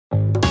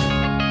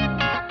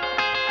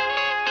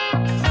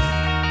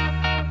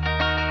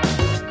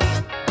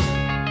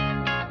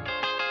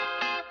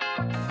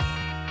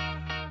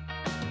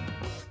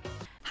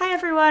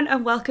everyone,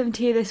 and welcome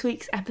to this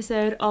week's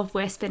episode of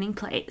We're Spinning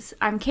Plates.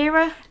 I'm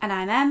Kira. And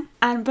I'm Em.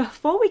 And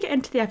before we get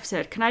into the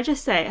episode, can I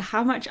just say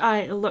how much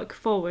I look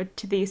forward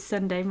to these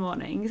Sunday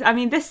mornings? I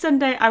mean, this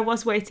Sunday I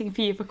was waiting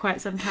for you for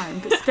quite some time,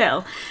 but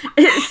still,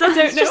 it's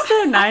just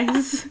so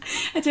nice.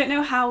 I don't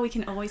know how we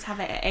can always have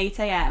it at 8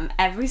 a.m.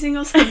 every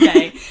single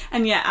Sunday,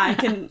 and yet I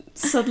can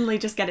suddenly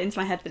just get it into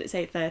my head that it's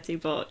 8:30,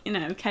 but, you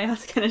know,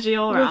 chaotic energy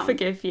all around. We'll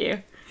forgive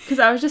you. Because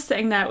I was just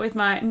sitting there with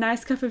my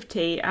nice cup of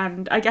tea,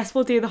 and I guess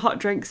we'll do the hot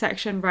drink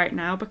section right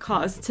now,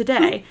 because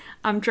today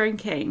I'm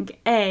drinking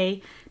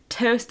a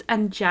toast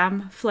and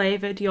jam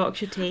flavoured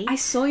Yorkshire tea. I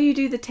saw you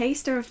do the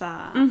taster of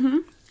that. Mm-hmm.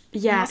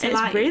 Yeah, What's it it's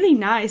like? really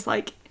nice.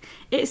 Like,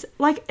 it's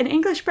like an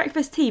English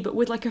breakfast tea, but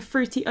with like a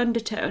fruity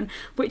undertone,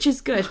 which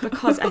is good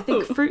because I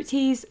think fruit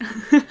teas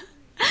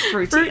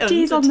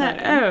on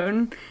their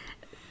own,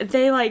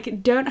 they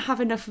like don't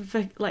have enough of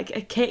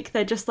a kick.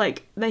 They're just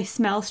like, they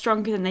smell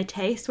stronger than they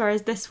taste,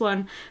 whereas this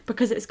one,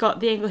 because it's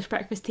got the English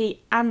breakfast tea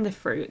and the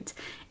fruit,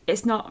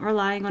 it's not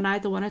relying on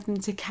either one of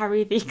them to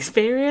carry the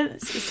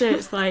experience. So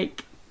it's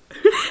like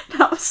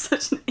That was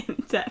such an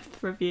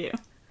in-depth review.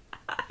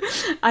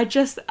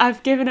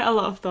 I've given it a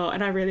lot of thought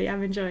and I really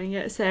am enjoying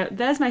it. So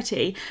there's my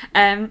tea.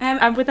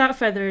 And without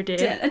further ado,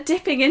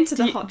 dipping into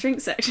the hot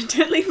drink section.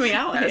 Don't leave me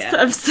out here.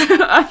 I'm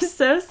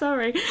so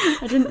sorry.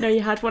 I didn't know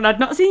you had one. I'd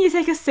not seen you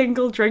take a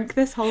single drink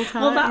this whole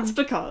time. Well, that's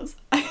because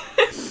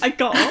I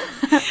got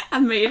up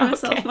and made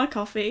myself my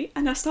coffee,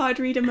 and I started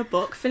reading my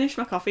book, finished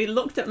my coffee,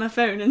 looked at my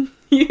phone, and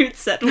you'd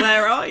said,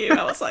 "Where are you?"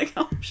 I was like,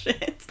 "Oh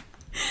shit."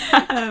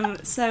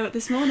 So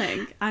this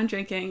morning I'm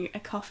drinking a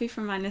coffee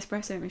from my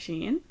Nespresso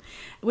machine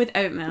with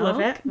oat milk.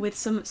 Love it. With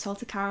some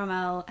salted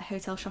caramel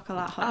Hotel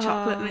Chocolat hot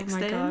chocolate mixed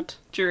in. God.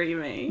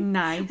 Dreamy.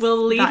 Nice.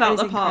 We'll leave That out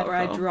is the part where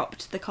I incredible.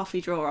 dropped the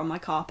coffee drawer on my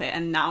carpet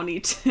and now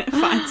need to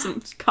find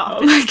some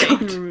carpet my stain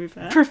God.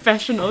 remover.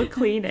 Professional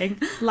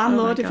cleaning.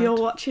 Landlord, Oh my if you're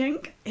God.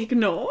 watching,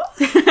 ignore.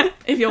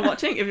 If you're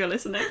watching, if you're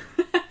listening.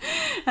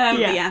 But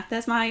yeah,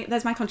 there's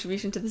my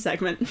contribution to the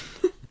segment.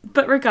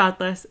 But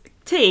regardless,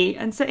 tea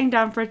and sitting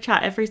down for a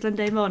chat every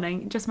Sunday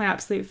morning, just my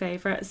absolute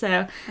favourite,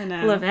 so I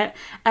know. love it.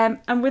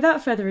 And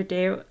without further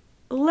ado,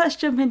 let's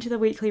jump into the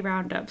weekly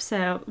roundup.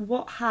 So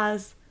what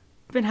has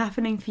been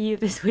happening for you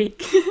this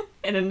week?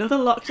 In another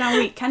lockdown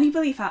week. Can you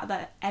believe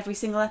that every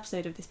single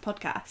episode of this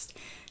podcast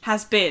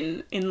has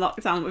been in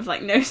lockdown with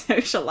like no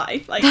social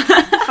life? Like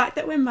the fact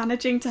that we're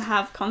managing to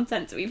have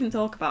content to even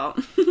talk about.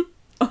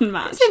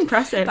 Unmatched. It's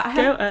impressive. But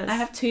I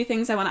have two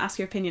things I want to ask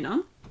your opinion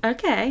on.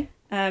 Okay.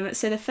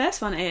 So the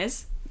first one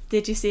is,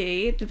 did you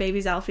see the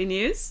Baby Zalfie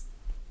news?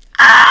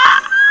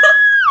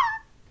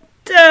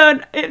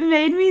 Don't. It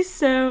made me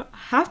so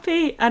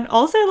happy and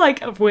also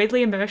like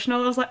weirdly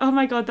emotional. I was like, oh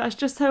my God, that's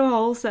just so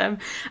wholesome.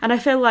 And I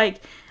feel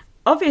like,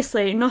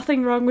 obviously,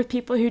 nothing wrong with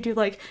people who do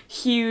like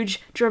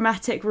huge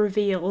dramatic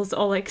reveals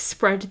or like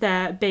spread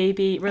their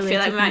baby related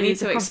I feel like we might need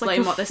to across, explain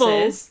like, what this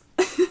full... is.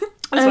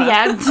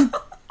 Yeah.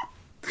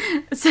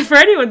 So for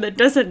anyone that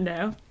doesn't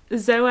know,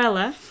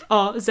 Zoella,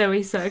 or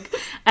Zoe Sugg,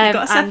 You've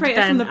got to separate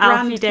it from the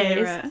brand, Alfie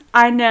Days. Kira.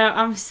 I know,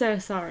 I'm so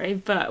sorry,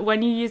 but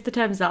when you use the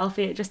term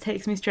Zalfie, it just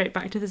takes me straight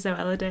back to the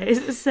Zoella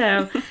days.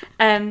 So,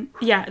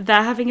 yeah,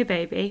 they're having a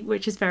baby,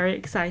 which is very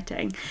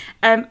exciting.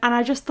 And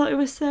I just thought it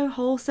was so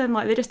wholesome.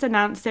 Like, they just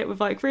announced it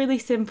with, like, really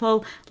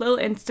simple little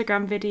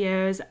Instagram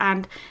videos,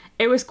 and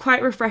it was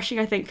quite refreshing,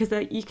 I think,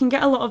 because you can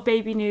get a lot of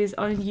baby news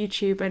on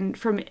YouTube and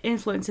from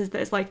influencers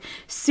that is, like,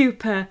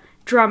 super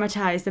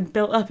dramatized and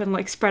built up and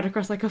like spread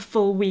across like a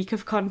full week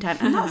of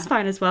content, and that's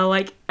fine as well.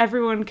 Like,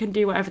 everyone can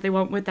do whatever they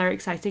want with their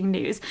exciting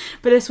news,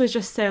 but this was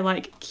just so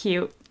like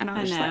cute, and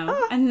I was just like,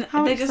 oh, and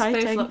how they exciting.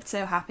 just both looked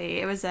so happy.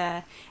 It was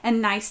a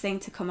nice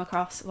thing to come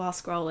across while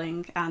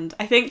scrolling, and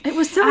I think it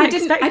was so I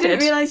unexpected. didn't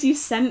realise you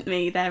sent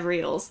me their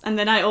reels, and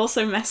then I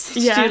also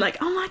messaged you like,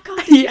 oh my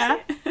God, yeah.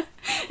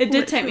 It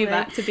did take me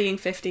Literally. back to being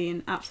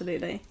 15,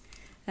 absolutely.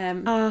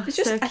 It's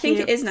just, so I think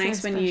cute, it is so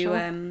nice when you,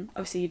 special.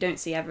 obviously you don't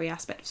see every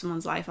aspect of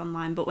someone's life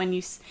online, but when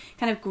you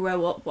kind of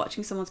grow up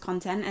watching someone's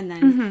content and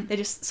then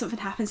something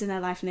happens in their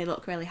life and they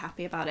look really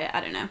happy about it.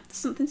 I don't know. There's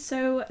something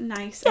so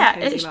nice and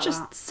cozy it's about just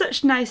that.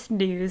 such nice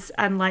news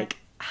and like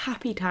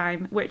happy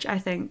time, which I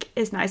think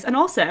is nice. And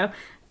also,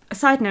 a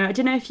side note, I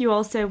don't know if you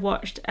also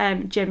watched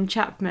Jim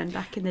Chapman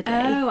back in the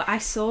day. Oh, I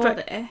saw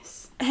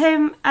this.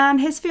 Him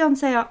and his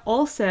fiancée are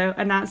also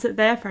announced that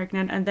they're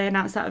pregnant, and they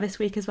announced that this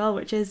week as well,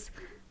 which is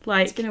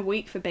like, It's been a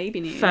week for baby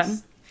news.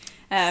 fun.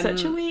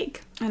 Such a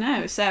week. I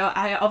know. So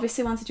I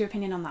obviously wanted your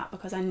opinion on that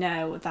because I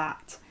know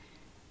that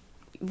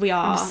we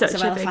are such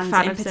Zoella a big fans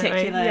fan in of Zoe,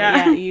 particular.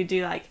 yeah. You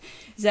do like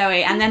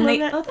Zoe. And then Love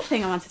the it. other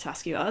thing I wanted to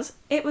ask you was,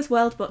 it was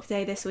World Book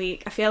Day this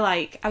week. I feel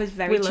like I was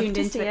very We love tuned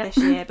to into see it it.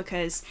 this year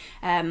because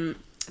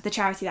the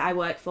charity that I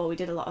work for, we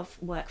did a lot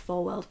of work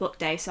for World Book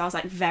Day, so I was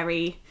like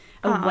very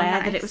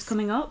aware that it was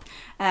coming up.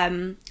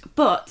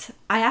 But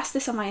I asked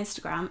this on my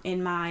Instagram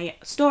in my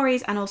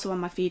stories and also on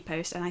my feed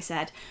post, and I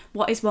said,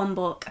 what is one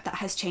book that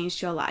has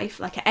changed your life,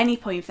 like at any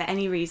point for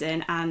any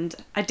reason? And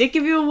I did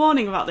give you a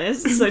warning about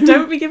this, so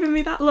don't be giving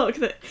me that look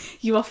that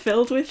you are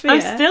filled with fear.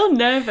 I'm still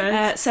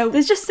nervous. So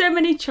there's just so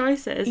many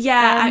choices.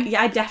 Yeah,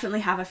 I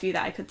definitely have a few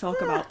that I could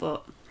talk about,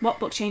 but what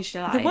book changed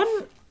your life?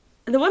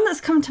 The one that's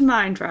come to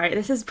mind, right,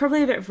 this is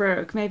probably a bit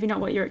rogue, maybe not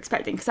what you're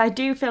expecting, because I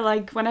do feel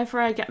like whenever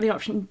I get the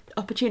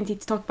opportunity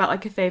to talk about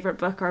like a favourite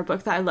book or a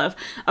book that I love,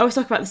 I always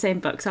talk about the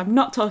same book, so I'm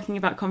not talking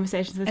about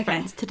Conversations with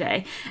Friends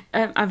today.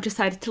 I've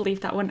decided to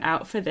leave that one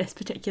out for this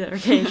particular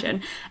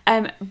occasion.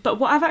 But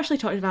what I've actually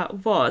talked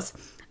about was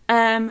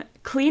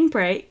Clean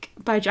Break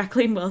by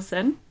Jacqueline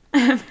Wilson.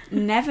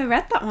 Never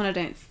read that one, I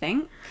don't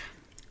think.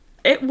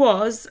 It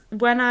was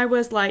when I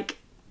was like,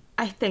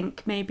 I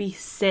think maybe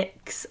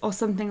 6 or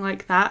something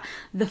like that,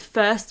 the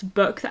first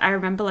book that I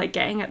remember like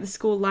getting at the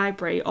school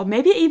library, or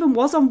maybe it even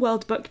was on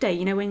World Book Day,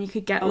 you know, when you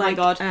could get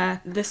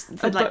this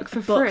a book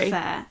for free.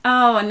 Fair.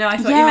 Oh no, I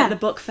thought you meant the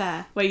book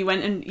fair where you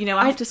went and, you know,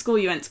 after school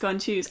you went to go and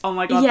choose. Oh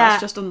my god,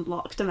 that's just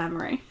unlocked a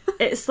memory.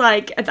 It's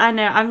like, I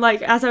know, I'm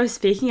like, as I was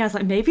speaking, I was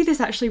like, maybe this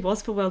actually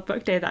was for World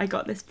Book Day that I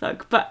got this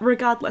book. But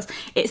regardless,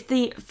 it's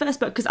the first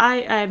book, because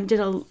I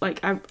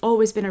I've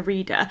always been a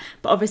reader,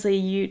 but obviously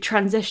you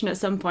transition at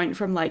some point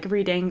from like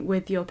reading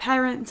with your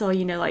parents, or,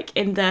 you know, like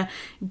in the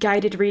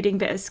guided reading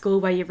bit at school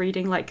where you're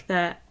reading like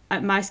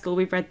at my school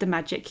we read the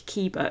Magic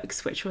Key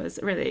books, which was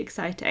really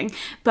exciting,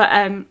 but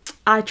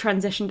I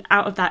transitioned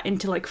out of that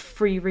into like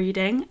free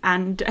reading,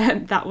 and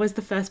that was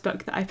the first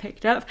book that I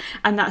picked up,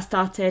 and that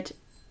started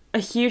a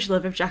huge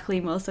love of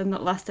Jacqueline Wilson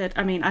that lasted.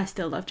 I mean, I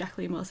still love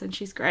Jacqueline Wilson,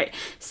 she's great.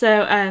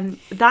 So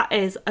that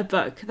is a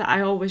book that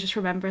I always just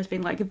remember as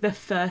being like the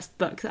first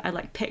book that I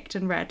like picked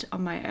and read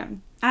on my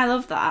own. I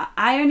love that.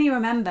 I only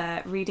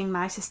remember reading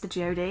My Sister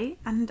Jodie,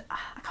 and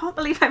I can't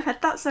believe I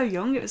read that so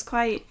young. It was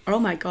quite... Oh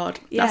my god,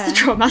 that's a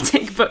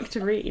traumatic book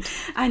to read.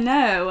 I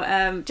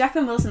know.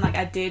 Jacqueline Wilson, like,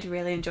 I did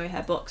really enjoy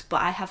her books,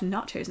 but I have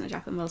not chosen a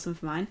Jacqueline Wilson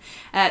for mine.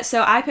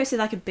 So I posted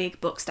like a big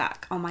book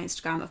stack on my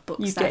Instagram of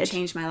books that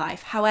changed my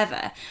life.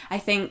 However, I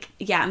think,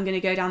 I'm going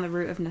to go down the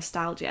route of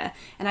nostalgia.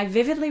 And I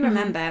vividly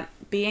remember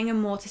being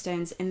in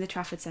Waterstones in the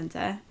Trafford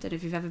Centre. Don't know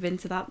if you've ever been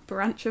to that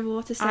branch of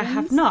Waterstones. I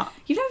have not.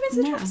 You've never been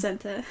to the Trafford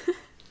Centre?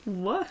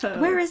 Whoa.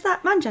 Where is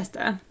that?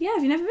 Manchester? Yeah,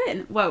 have you never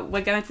been? Well,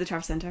 we're going to the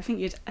Trafford Centre. I think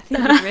you'd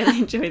really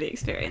enjoy the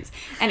experience.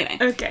 Anyway.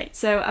 Okay.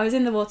 So I was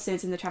in the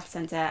Waterstones in the Trafford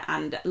Centre,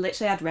 and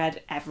literally I'd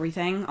read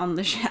everything on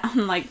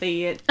on like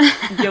the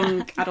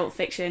young adult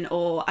fiction,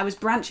 or I was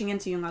branching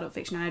into young adult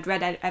fiction, and I'd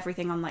read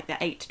everything on like the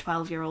 8 to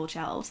 12-year-old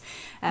shelves.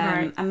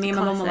 And me and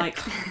my mum were like,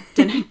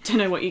 don't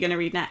know what you're going to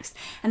read next.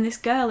 And this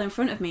girl in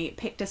front of me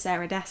picked a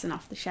Sarah Dessen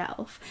off the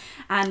shelf.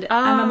 And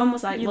my mum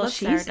was like, well,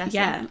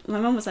 my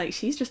mum was like,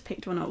 she's just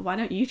picked one up. Why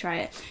don't you try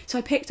it? So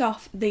I picked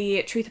off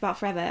The Truth About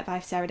Forever by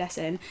Sarah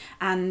Dessen,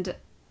 and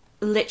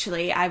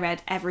literally I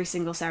read every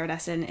single Sarah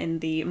Dessen in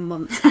the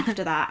months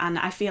after that, and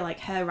I feel like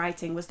her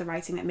writing was the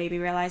writing that made me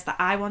realise that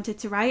I wanted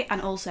to write,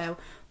 and also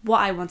what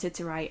I wanted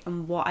to write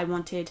and what I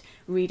wanted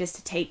readers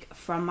to take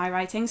from my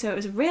writing. So it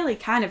was really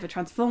kind of a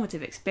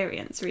transformative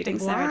experience reading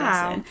Sarah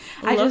Dessen.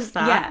 I love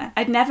that. Yeah,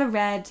 I'd never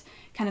read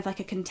kind of like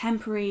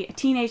a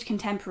teenage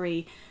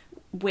contemporary,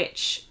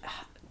 which...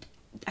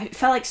 I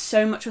felt like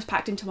so much was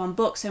packed into one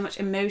book, so much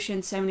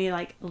emotion, so many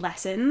like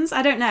lessons.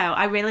 I don't know.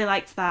 I really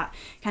liked that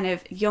kind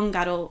of young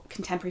adult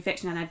contemporary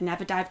fiction, and I'd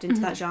never dived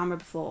into that genre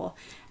before.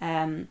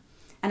 And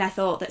I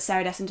thought that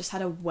Sarah Dessen just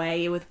had a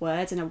way with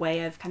words and a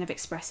way of kind of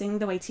expressing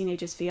the way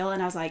teenagers feel.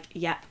 And I was like,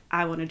 yeah,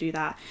 I want to do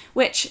that.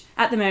 Which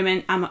at the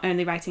moment I'm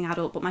only writing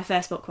adult, but my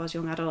first book was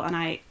young adult, and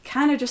I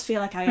kind of just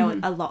feel like I owe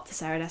a lot to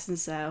Sarah Dessen.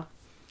 So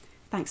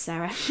thanks,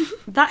 Sarah.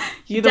 That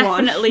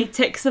definitely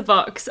ticks a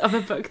box of a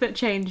book that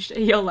changed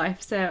your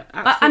life. So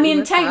I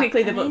mean,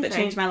 technically the book that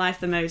changed my life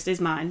the most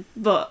is mine,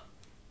 but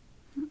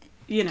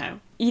you know,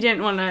 you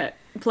didn't want to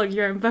plug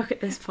your own book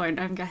at this point,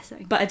 I'm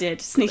guessing. But I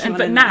did. Sneaky one.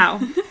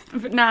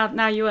 But now,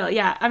 now you will.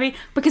 Yeah, I mean,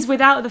 because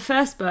without the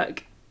first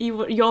book,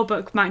 your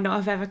book might not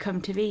have ever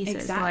come to be. So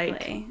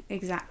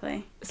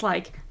exactly. It's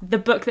like the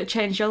book that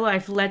changed your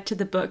life led to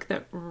the book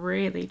that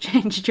really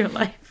changed your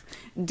life.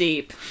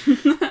 Deep.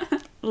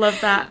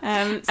 Love that.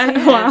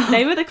 Wow.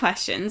 They were the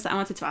questions that I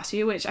wanted to ask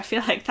you, which I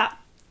feel like that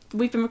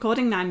we've been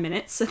recording 9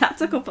 minutes, so that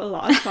took up a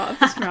large part of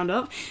this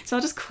roundup. So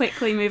I'll just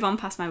quickly move on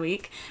past my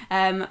week.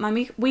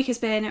 My week has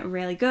been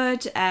really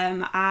good.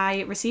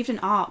 I received an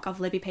ARC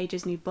of Libby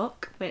Page's new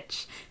book,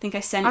 which I think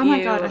I sent you. Oh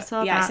my god, I saw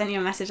that. Yeah, I sent you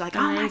a message like,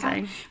 oh my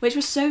god, which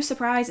was so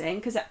surprising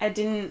because I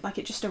didn't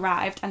it just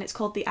arrived, and it's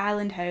called The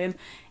Island Home.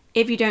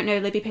 If you don't know,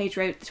 Libby Page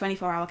wrote The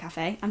 24-Hour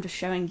Cafe. I'm just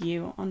showing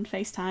you on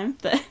FaceTime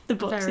the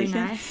book. Very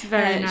nice,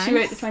 very nice. She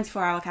wrote The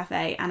 24-Hour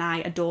Cafe, and I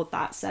adored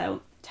that.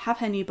 So to have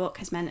her new book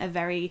has meant a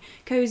very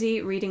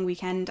cosy reading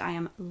weekend. I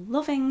am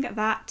loving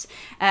that.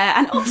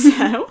 And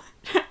also,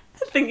 I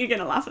think you're going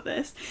to laugh at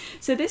this.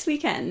 So this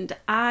weekend,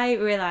 I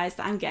realised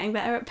that I'm getting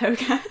better at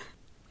poker.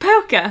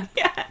 Poker?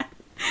 Yeah.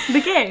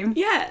 The game?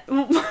 Yeah.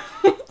 What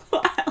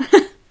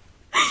else?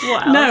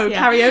 What else? No,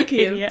 Yeah. Karaoke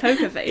Idiot. of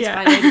Poker Face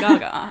by Lady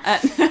Gaga.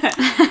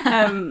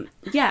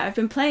 Yeah, I've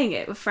been playing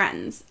it with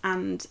friends,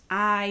 and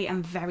I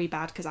am very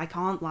bad because I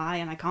can't lie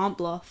and I can't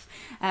bluff.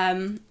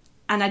 And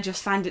I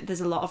just find that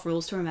there's a lot of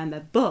rules to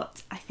remember.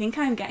 But I think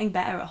I'm getting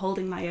better at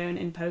holding my own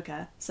in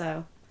poker.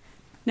 So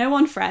no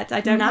one fret.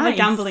 I don't have a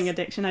gambling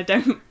addiction.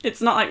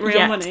 It's not like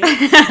real money.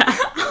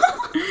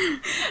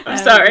 I'm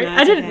sorry. No,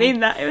 I didn't okay. mean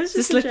that. It was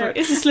just a joke.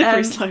 It's a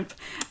slippery slope.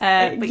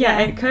 But yeah,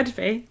 it could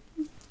be.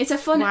 It's a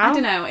fun, Wow. I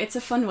don't know, it's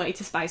a fun way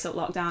to spice up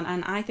lockdown,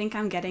 and I think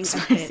I'm getting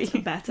a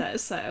bit better,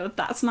 so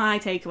that's my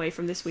takeaway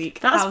from this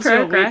week. That's How's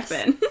progress.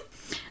 your week been?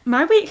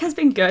 My week has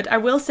been good. I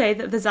will say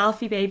that the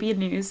Zalfie baby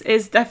news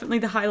is definitely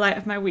the highlight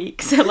of my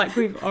week. So, like,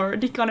 we've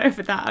already gone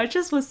over that. I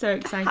just was so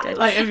excited.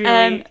 Highlight of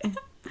your week.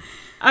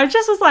 I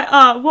just was like,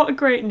 oh, what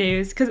great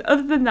news. Because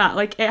other than that,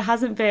 like, it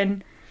hasn't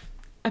been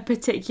a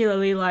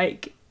particularly,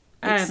 like,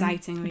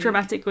 Exciting week.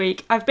 dramatic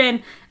week. I've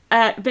been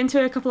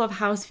to a couple of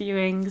house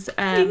viewings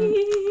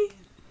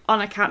on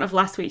account of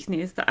last week's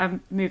news that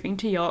I'm moving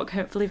to York,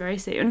 hopefully very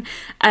soon.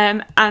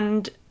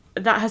 And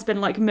that has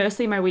been, like,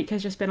 mostly my week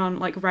has just been on,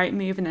 like,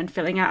 Rightmove and then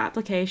filling out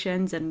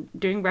applications and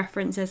doing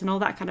references and all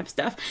that kind of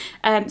stuff.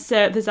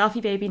 So the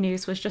Zalfie baby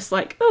news was just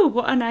like, oh,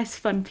 what a nice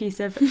fun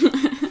piece of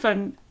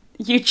fun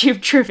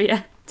YouTube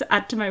trivia to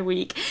add to my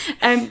week.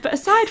 But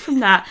aside from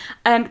that,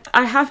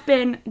 I have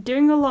been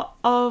doing a lot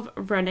of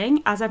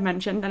running, as I've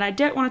mentioned, and I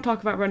don't want to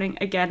talk about running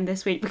again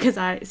this week because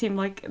I seem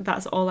like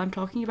that's all I'm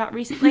talking about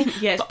recently.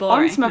 Yeah, it's But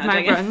boring. on some of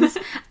my runs,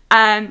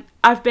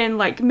 I've been,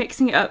 like,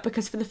 mixing it up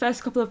because for the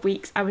first couple of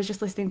weeks I was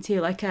just listening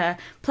to, like, a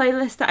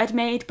playlist that I'd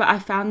made, but I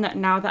found that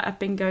now that I've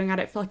been going at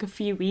it for, like, a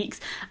few weeks,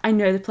 I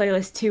know the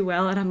playlist too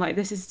well, and I'm like,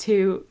 this is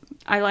too...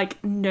 I,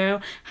 like, know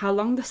how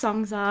long the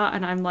songs are,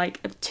 and I'm,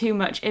 like, too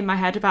much in my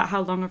head about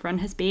how long a run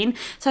has been.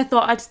 So I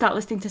thought I'd start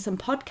listening to some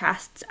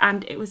podcasts,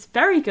 and it was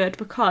very good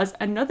because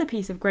another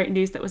piece of great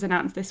news that was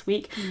announced this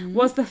week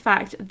was the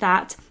fact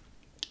that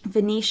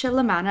Venetia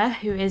Lamanna,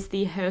 who is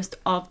the host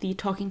of the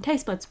Talking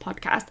Taste Buds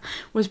podcast,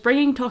 was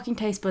bringing Talking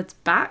Taste Buds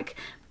back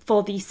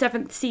for the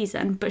 7th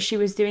season, but she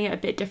was doing it a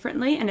bit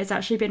differently, and it's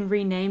actually been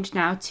renamed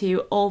now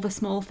to All the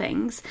Small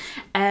Things.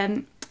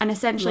 And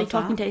essentially,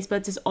 Talking Taste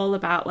Buds is all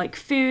about, like,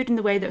 food and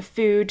the way that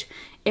food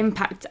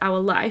impacts our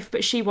life,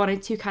 but she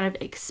wanted to kind of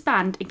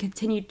expand and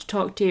continue to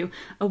talk to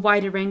a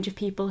wider range of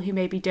people who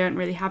maybe don't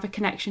really have a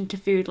connection to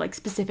food, like,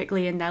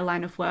 specifically in their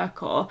line of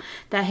work or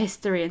their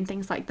history and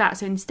things like that.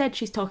 So instead,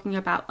 she's talking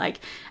about,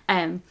 like,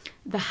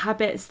 the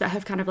habits that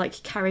have kind of,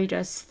 like, carried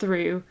us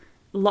through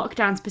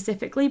lockdown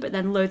specifically, but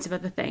then loads of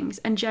other things.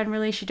 And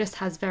generally she just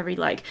has very,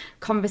 like,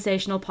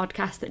 conversational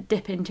podcasts that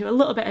dip into a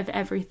little bit of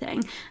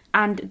everything.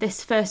 And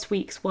this first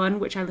week's one,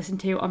 which I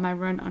listened to on my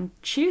run on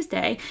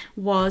Tuesday,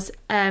 was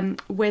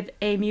with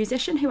a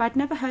musician who I'd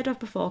never heard of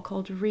before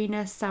called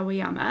Rina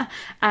Sawayama,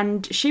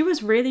 and she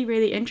was really,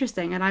 really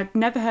interesting, and I'd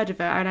never heard of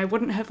her, and I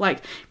wouldn't have,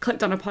 like,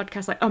 clicked on a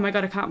podcast like, oh my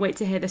god, I can't wait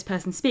to hear this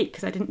person speak,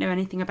 because I didn't know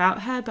anything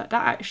about her. But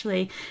that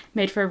actually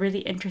made for a really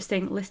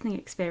interesting listening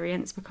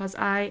experience because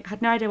I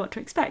had no idea what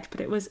to expect, but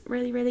it was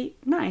really, really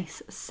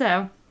nice.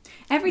 So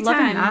every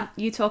loving time that.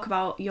 you talk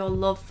about your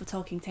love for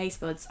Talking Taste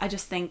Buds, I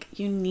just think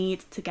you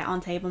need to get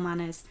on Table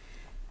Manners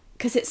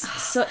because it's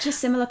such a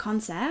similar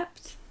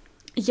concept.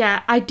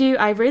 Yeah, I do.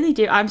 I really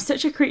do. I'm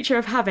such a creature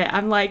of habit.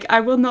 I'm like, I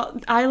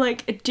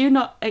do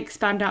not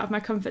expand out of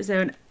my comfort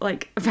zone,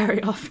 like,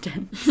 very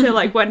often. So,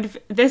 like, when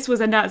this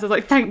was announced, I was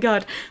like, thank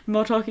God,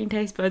 more Talking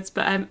Taste Buds.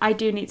 But I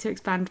do need to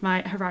expand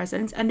my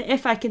horizons. And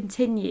if I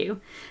continue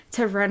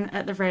to run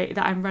at the rate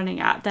that I'm running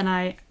at, then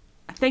I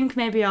think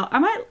maybe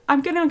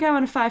I'm going to go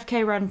on a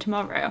 5k run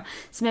tomorrow.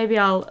 So maybe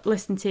I'll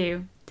listen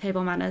to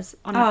Table Manners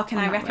on can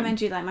I recommend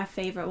you, like, my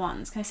favourite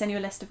ones? Can I send you a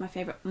list of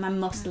my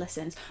must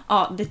listens?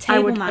 Oh, the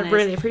Table Manners. I would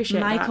really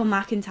appreciate Michael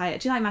that. McIntyre.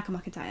 Do you like Michael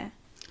McIntyre?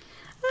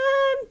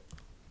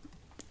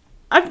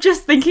 I'm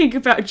just thinking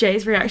about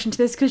Jay's reaction to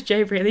this because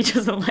Jay really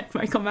doesn't like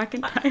Michael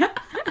McIntyre.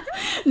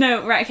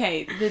 No, right,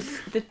 okay.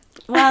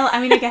 Well,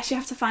 I mean, I guess you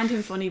have to find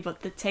him funny,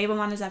 but the Table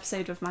Manners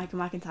episode with Michael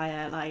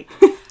McIntyre, like,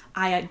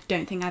 I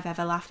don't think I've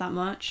ever laughed that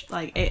much.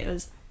 Like, it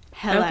was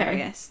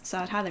hilarious. Okay. So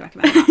I'd highly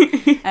recommend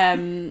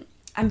that.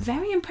 I'm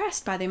very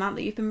impressed by the amount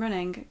that you've been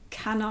running.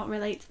 Cannot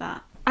relate to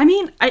that. I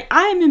mean,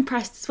 I'm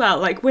impressed as well,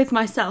 like, with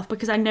myself,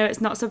 because I know it's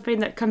not something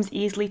that comes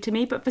easily to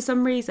me, but for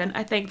some reason,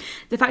 I think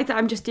the fact that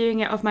I'm just doing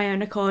it of my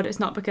own accord, it's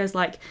not because,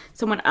 like,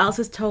 someone else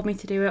has told me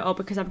to do it or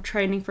because I'm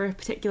training for a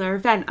particular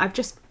event. I've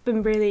just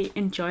been really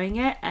enjoying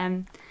it,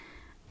 and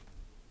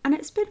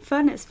it's been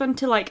fun. It's fun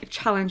to, like,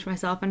 challenge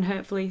myself and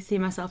hopefully see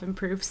myself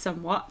improve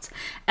somewhat.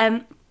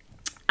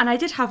 And I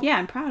did have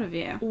I'm proud of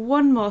you.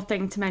 one more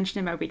thing to mention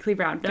in my weekly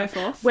roundup,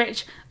 Go forth.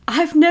 which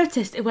I've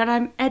noticed when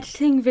I'm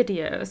editing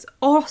videos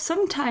or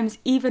sometimes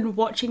even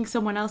watching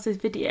someone else's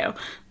video,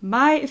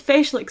 my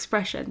facial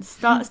expression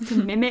starts to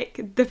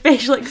mimic the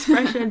facial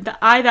expression that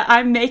either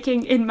I'm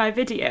making in my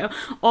video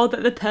or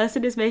that the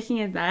person is making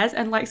in theirs.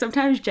 And like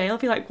sometimes Jay will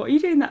be like, what are you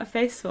doing that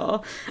face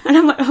for? And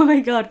I'm like, oh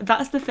my god,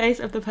 that's the face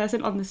of the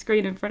person on the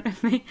screen in front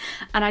of me.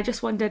 And I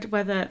just wondered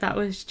whether that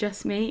was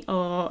just me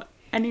or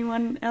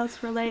anyone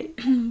else relate?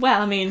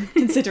 Well, I mean,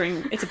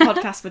 considering it's a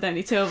podcast with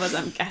only two of us,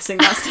 I'm guessing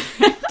that's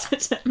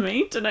directed at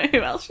me. Don't know who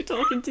else you're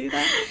talking to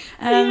there.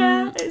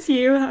 Yeah, it's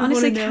you.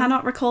 Honestly,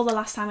 cannot recall the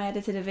last time I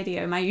edited a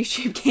video. My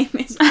YouTube game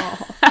is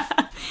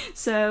off.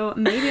 So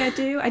maybe I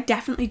do. I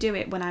definitely do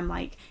it when I'm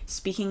like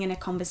speaking in a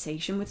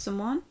conversation with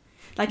someone.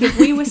 Like if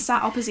we were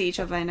sat opposite each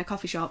other in a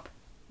coffee shop,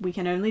 we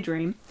can only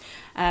dream.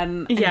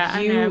 And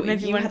I know.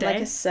 Maybe you one had day.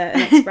 like a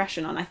certain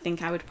expression on. I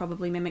think I would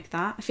probably mimic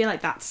that. I feel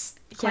like that's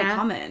quite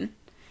common.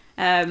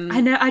 I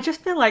know, I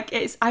just feel like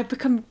I've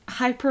become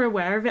hyper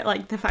aware of it,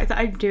 like the fact that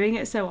I'm doing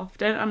it so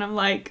often, and I'm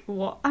like,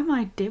 what am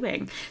I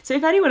doing? So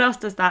if anyone else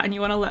does that and you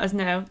want to let us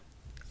know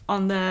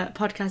on the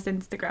podcast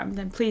Instagram,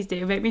 then please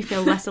do. Make me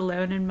feel less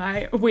alone in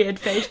my weird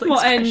facial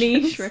What expressions. a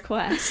niche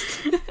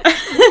request.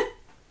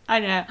 I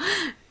know,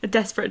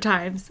 desperate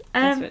times.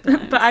 Desperate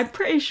times. But I'm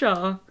pretty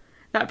sure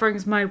that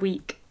brings my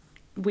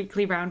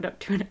weekly roundup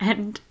to an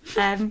end.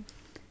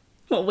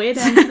 What weird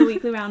end to the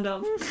weekly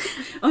roundup.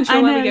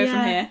 Unsure where we go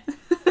from here.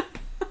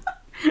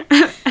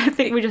 I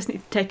think we just need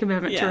to take a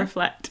moment to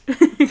reflect.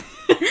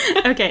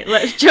 Okay,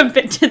 let's jump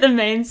into the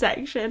main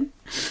section.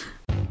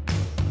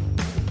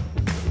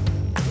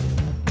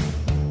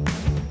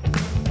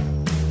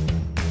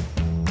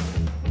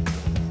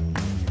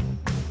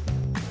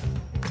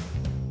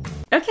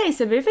 Okay,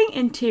 so moving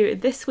into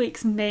this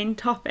week's main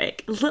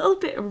topic, a little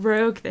bit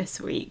rogue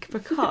this week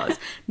because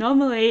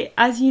normally,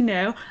 as you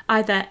know,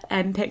 either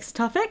Em picks a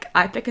topic,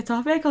 I pick a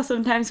topic, or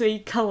sometimes we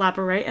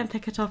collaborate and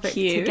pick a topic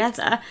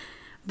together.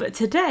 But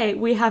today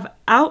we have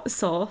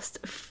outsourced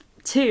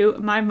to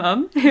my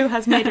mum, who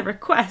has made a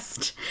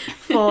request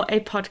for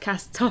a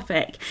podcast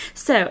topic.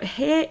 So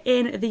here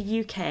in the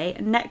UK,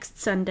 next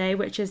Sunday,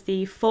 which is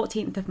the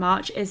 14th of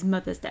March, is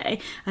Mother's Day.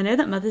 I know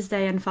that Mother's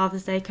Day and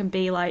Father's Day can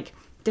be like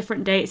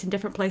different dates in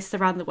different places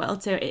around the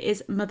world, so it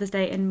is Mother's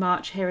Day in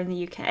March here in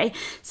the UK.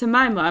 So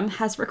my mum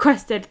has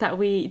requested that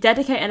we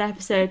dedicate an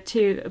episode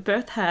to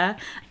both her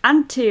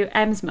and to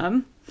Em's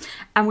mum,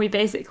 and we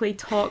basically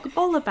talk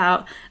all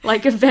about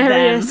like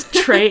various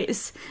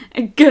traits,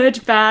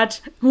 good, bad,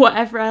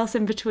 whatever else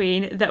in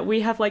between that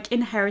we have like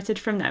inherited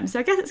from them. So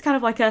I guess it's kind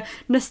of like a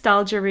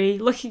nostalgia-y,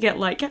 looking at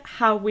like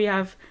how we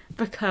have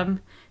become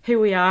who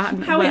we are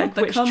and how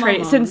which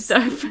traits and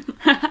stuff,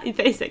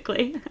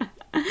 basically.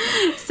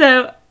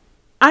 So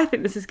I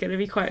think this is going to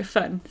be quite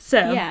fun. So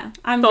yeah,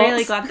 I'm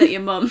really glad that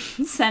your mum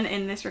sent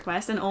in this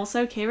request, and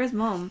also Kira's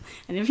mum.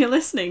 And if you're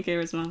listening,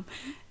 Kira's mum,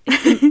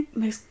 it's the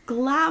most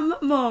glam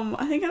mum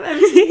I think I've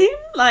ever seen.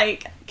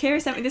 Like,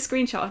 Kira sent me the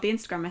screenshot of the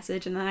Instagram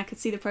message, and then I could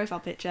see the profile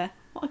picture.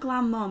 What a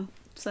glam mum.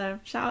 So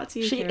shout out to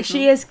you, Kira's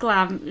she mum. is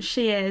glam.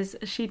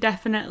 She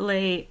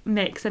definitely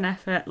makes an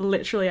effort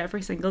literally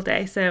every single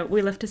day, so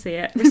we love to see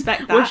it.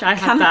 Respect that. Wish I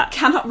had that.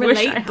 Cannot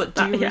relate, but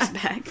that, do yeah.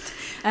 respect.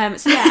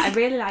 So yeah, I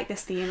really like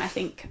this theme. I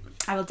think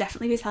I will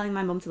definitely be telling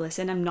my mum to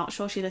listen. I'm not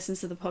sure she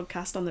listens to the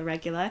podcast on the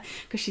regular,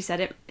 because she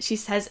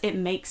says it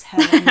makes her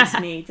miss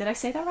me. Did I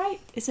say that right?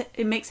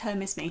 It makes her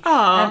miss me?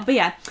 Oh, but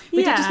yeah,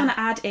 we did just want to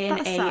add in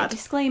that's a sad.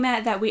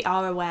 disclaimer that we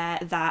are aware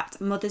that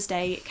Mother's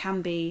Day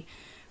can be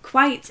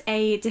quite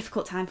a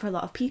difficult time for a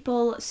lot of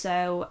people,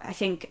 so I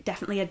think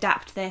definitely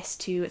adapt this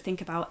to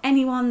think about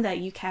anyone that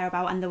you care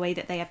about and the way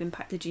that they have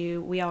impacted you.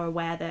 We are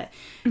aware that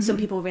some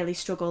people really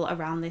struggle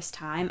around this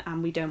time,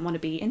 and we don't want to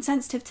be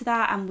insensitive to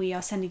that, and we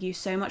are sending you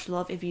so much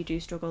love if you do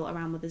struggle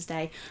around Mother's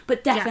Day.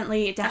 But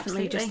definitely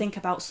just think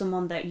about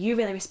someone that you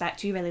really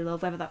respect, you really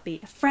love, whether that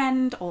be a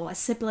friend or a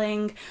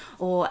sibling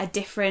or a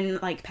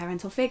different like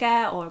parental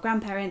figure or a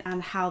grandparent,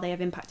 and how they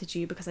have impacted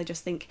you, because I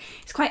just think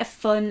it's quite a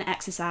fun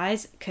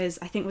exercise, because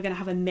I think we're going to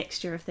have a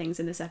mixture of things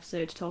in this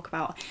episode to talk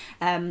about.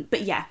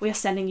 But yeah, we are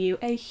sending you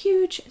a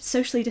huge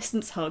socially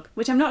distanced hug,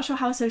 which I'm not sure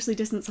how a socially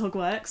distanced hug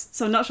works,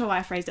 so I'm not sure why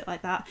I phrased it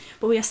like that,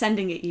 but we are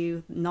sending it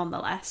you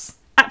nonetheless.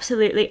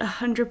 Absolutely,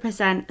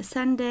 100%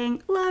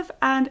 sending love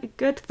and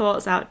good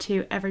thoughts out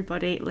to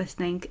everybody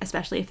listening,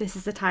 especially if this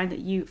is a time that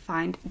you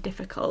find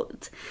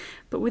difficult.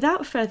 But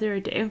without further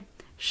ado,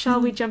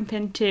 shall we jump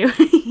into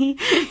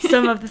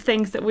some of the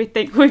things that we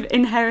think we've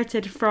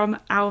inherited from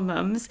our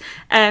mums?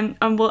 And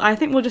I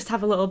think we'll just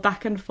have a little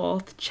back and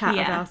forth chat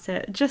about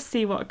it, just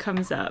see what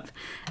comes up.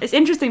 It's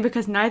interesting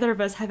because neither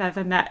of us have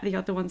ever met the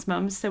other one's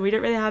mums, so we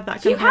don't really have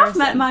that comparison. You have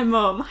met my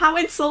mum. How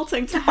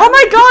insulting to her. Oh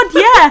my god,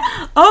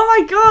 yeah! Oh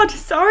my god,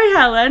 sorry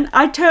Helen.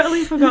 I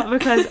totally forgot,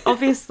 because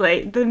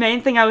obviously the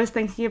main thing I was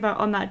thinking about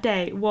on that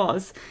day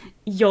was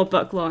your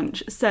book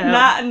launch. So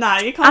Nah,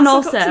 you can't and suck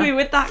also, up to me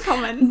with that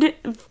comment.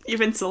 You've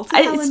insulted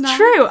Helen it's now.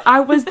 true. I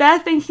was there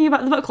thinking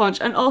about the book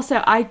launch, and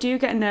also I do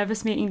get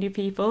nervous meeting new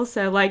people.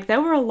 So like there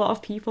were a lot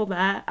of people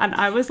there, and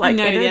I was like in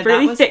a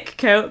really thick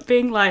coat,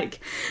 being like,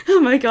 "Oh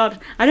my god,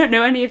 I don't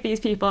know any of these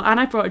people." And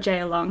I brought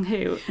Jay along,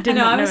 who didn't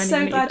know anyone. I was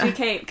so glad either. you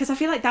came, because I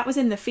feel like that was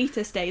in the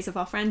fetus days of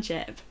our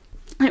friendship.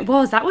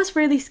 That was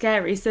really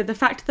scary. So the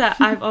fact that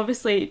I've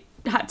obviously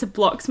had to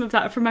block some of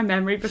that from my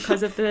memory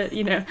because of the,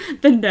 you know,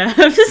 the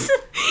nerves.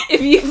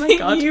 If you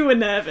think you were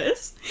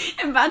nervous,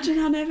 imagine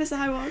how nervous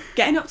I was.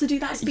 Getting up to do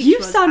that speech.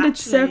 You sounded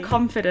so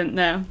confident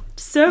though.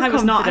 So confident.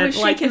 Was not. I was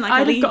shaking like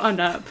a leaf. I'd have gotten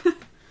up.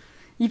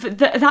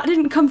 That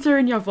didn't come through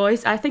in your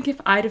voice. I think if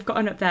I'd have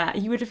gotten up there,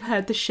 you would have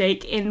heard the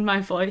shake in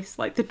my voice,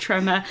 like the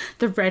tremor,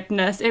 the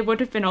redness. It would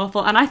have been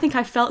awful. And I think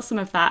I felt some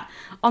of that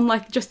on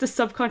like just a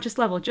subconscious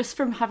level, just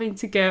from having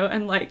to go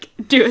and like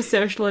do a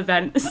social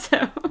event.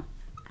 So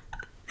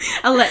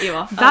I'll let you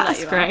off.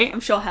 That's great. I'm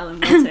sure Helen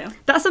will too.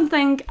 That's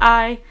something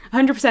I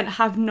 100%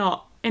 have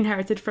not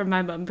inherited from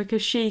my mum,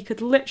 because she could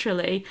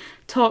literally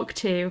talk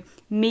to,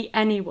 meet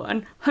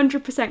anyone,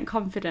 100%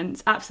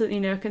 confidence, absolutely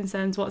no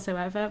concerns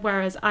whatsoever,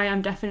 whereas I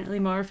am definitely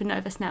more of a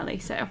nervous Nelly.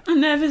 So a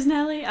nervous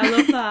Nelly, I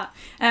love that.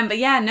 But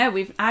yeah, no,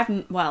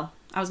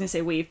 I was going to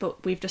say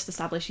but we've just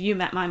established you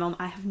met my mum.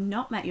 I have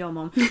not met your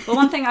mum. But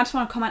one thing I just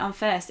want to comment on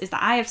first is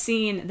that I have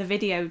seen the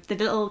video, the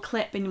little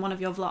clip in one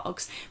of your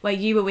vlogs where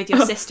you were with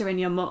your sister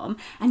and your mum,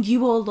 and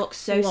you all look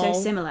so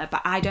similar,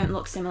 but I don't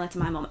look similar to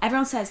my mum.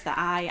 Everyone says that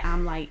I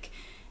am like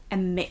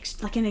an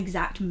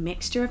exact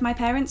mixture of my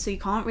parents, so you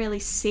can't really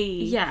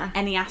see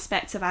any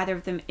aspects of either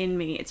of them in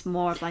me. It's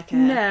more of like a...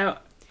 No.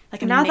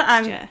 Like a now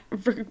mixture.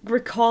 That I'm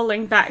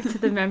recalling back to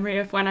the memory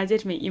of when I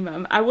did meet you,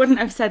 Mum, I wouldn't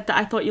have said that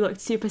I thought you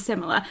looked super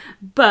similar,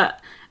 but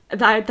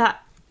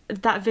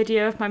that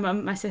video of my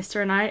mum, my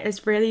sister and I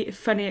is really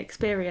funny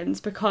experience,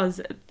 because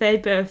they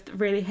both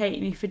really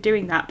hate me for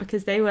doing that,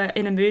 because they were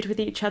in a mood with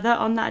each other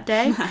on that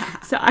day.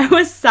 So I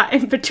was sat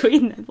in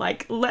between them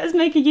like, let's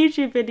make a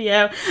YouTube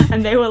video,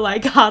 and they were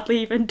like hardly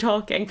even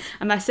talking,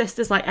 and my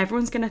sister's like,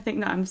 everyone's gonna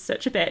think that I'm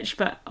such a bitch,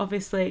 but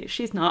obviously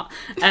she's not.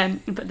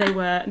 But they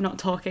were not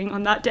talking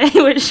on that day,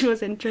 which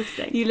was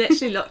interesting. You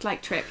literally looked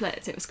like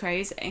triplets. It was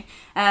crazy.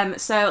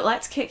 So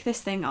let's kick this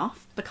thing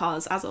off,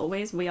 because as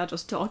always we are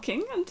just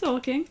talking and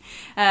talking.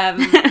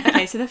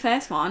 Okay, so the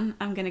first one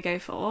I'm gonna go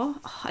for,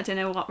 I don't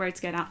know what road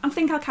to go down. I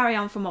think I'll carry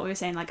on from what we were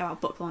saying, like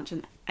about book launch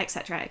and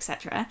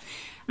etc.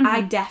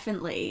 I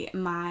definitely,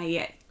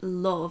 my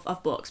love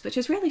of books, which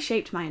has really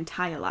shaped my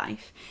entire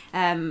life,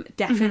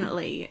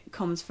 definitely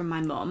comes from my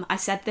mum. I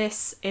said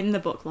this in the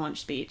book launch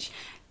speech.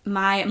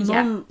 My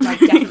mum like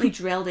definitely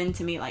drilled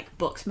into me like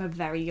books from a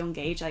very young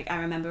age. Like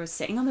I remember us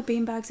sitting on the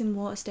beanbags in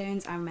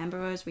Waterstones. I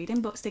remember us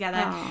reading books together.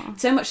 Aww.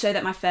 So much so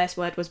that my first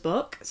word was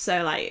book.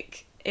 So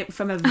like it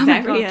from a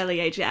very early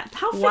age. Yeah,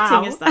 how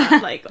fitting is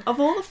that? Like of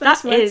all the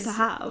first words to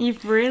have,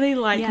 you've really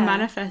like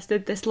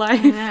manifested this life.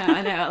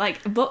 I know.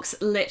 Like books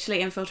literally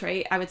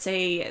infiltrate, I would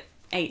say,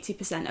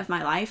 80% of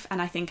my life,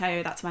 and I think I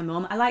owe that to my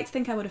mum. I like to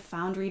think I would have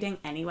found reading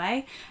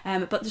anyway,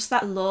 but just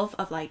that love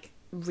of like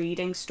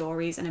reading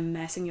stories and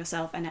immersing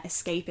yourself and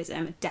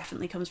escapism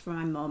definitely comes from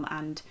my mum,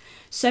 and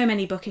so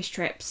many bookish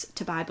trips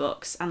to buy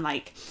books, and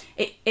like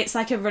it's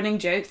like a running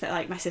joke that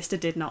like my sister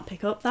did not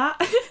pick up that.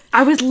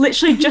 I was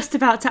literally just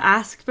about to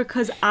ask,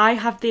 because I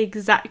have the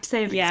exact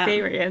same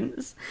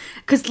experience,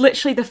 because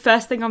literally the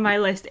first thing on my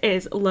list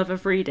is love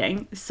of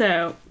reading,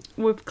 so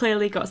we've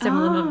clearly got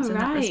similar mums in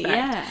that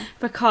respect.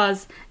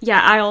 Because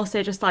I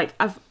also just like,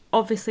 I've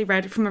obviously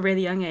read from a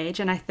really young age,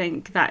 and I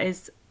think that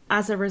is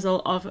as a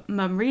result of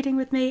mum reading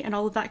with me and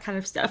all of that kind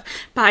of stuff.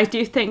 But I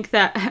do think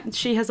that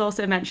she has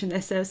also mentioned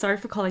this, so sorry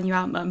for calling you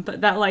out, mum,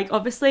 but that like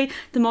obviously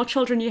the more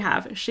children you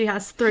have, she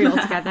has 3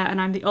 altogether and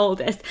I'm the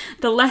oldest,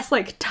 the less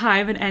like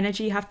time and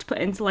energy you have to put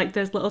into like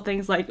those little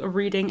things like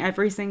reading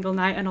every single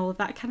night and all of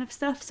that kind of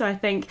stuff. So I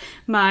think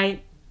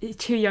my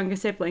 2 younger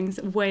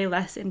siblings way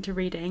less into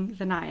reading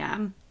than I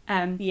am.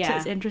 So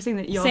it's interesting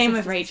that you're same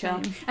with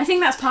Rachel. I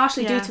think that's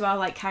partially due to our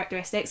like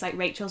characteristics. Like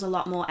Rachel's a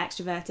lot more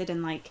extroverted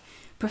and like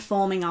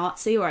performing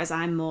artsy, whereas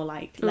I'm more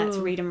like let's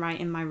read and write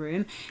in my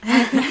room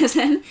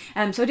person.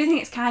 So I do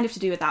think it's kind of to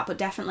do with that, but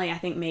definitely I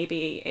think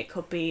maybe it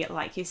could be,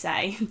 like you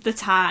say, the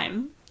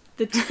time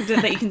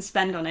that you can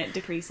spend on it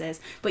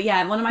decreases. But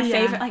yeah, one of my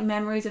favourite like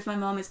memories of my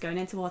mum is going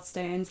into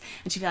Waterstones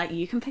and she'd be like,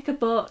 you can pick a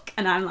book,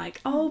 and I'm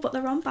like, oh, but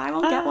they're on buy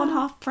one get one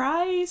half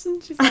price,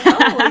 and she's like,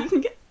 oh well, you can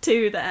get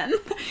 2 then.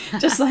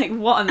 Just like,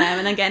 what a mem.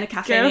 And then getting a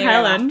cafe near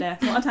after.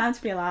 What a time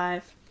to be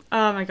alive.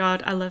 Oh my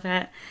god, I love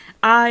it.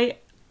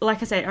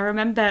 Like I say, I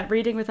remember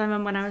reading with my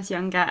mum when I was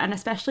younger, and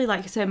especially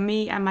like, so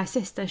me and my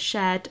sister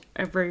shared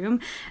a room,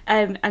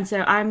 and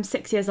so I'm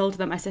 6 years older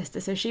than my sister,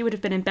 so she would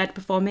have been in bed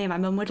before me, and my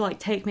mum would like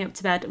take me up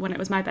to bed when it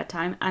was my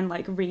bedtime and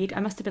like read.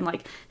 I must have been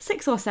like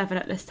 6 or 7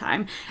 at this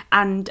time,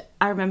 and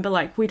I remember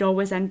like we'd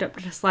always end up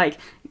just like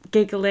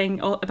giggling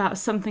about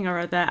something or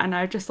other, and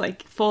I would just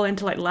like fall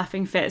into like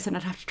laughing fits, and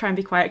I'd have to try and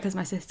be quiet because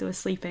my sister was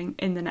sleeping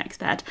in the next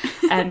bed.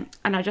 And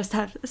I just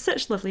had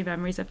such lovely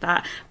memories of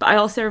that. But I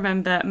also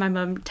remember my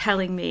mum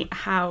telling me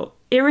how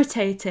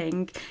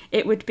irritating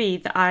it would be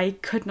that I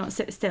could not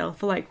sit still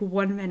for like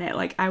 1 minute.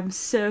 Like, I'm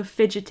so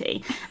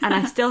fidgety, and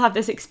I still have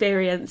this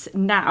experience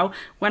now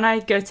when I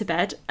go to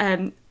bed.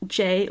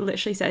 Jay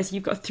literally says,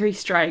 "You've got 3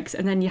 strikes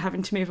and then you're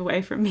having to move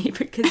away from me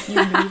because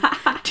you move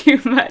too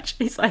much."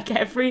 It's like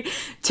every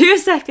 2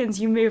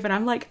 seconds you move, and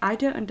I'm like, I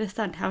don't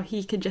understand how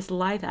he can just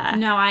lie there.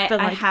 No, I have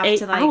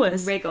to like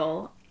hours.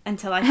 Wriggle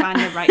until I find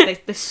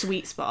the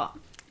sweet spot.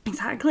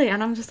 Exactly,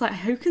 and I'm just like,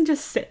 who can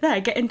just sit there,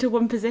 get into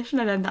one position,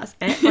 and then that's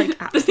it? Like,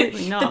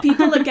 absolutely not. The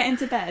people that get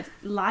into bed,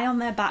 lie on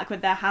their back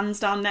with their hands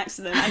down next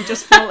to them and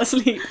just fall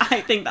asleep. I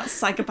think that's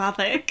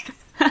psychopathic.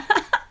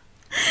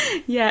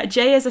 Yeah,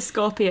 Jay is a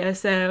Scorpio,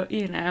 so,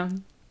 you know.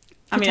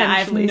 I mean, I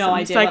have no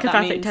idea what that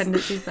psychopathic means.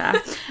 tendencies there.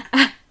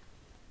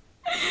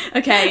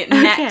 Okay,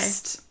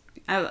 next.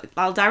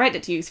 I'll direct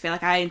it to you because I feel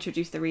like I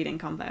introduced the reading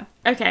convo.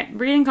 Okay,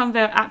 reading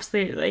convo,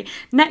 absolutely.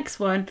 Next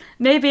one,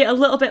 maybe a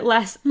little bit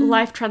less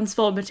life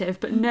transformative,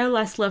 but no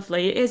less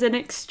lovely, is an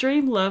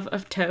extreme love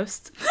of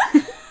toast.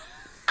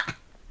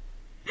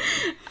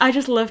 I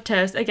just love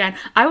toast. Again,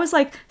 I was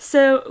like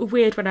so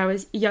weird when I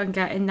was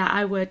younger in that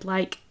I would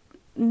like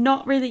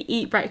not really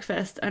eat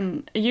breakfast,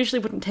 and I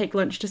usually wouldn't take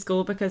lunch to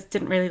school because I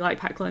didn't really like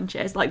packed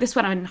lunches. Like this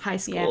when I'm in high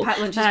school. Yeah, packed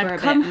lunches then were I'd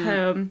a come bit,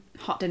 home.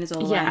 Hot dinners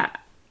all the way. Yeah.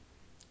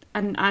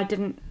 And I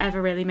didn't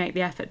ever really make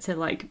the effort to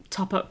like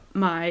top up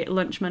my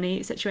lunch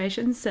money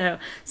situation. So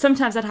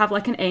sometimes I'd have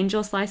like an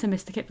angel slice, a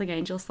Mr. Kipling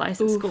angel slice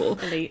at school.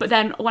 Elite. But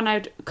then when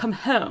I'd come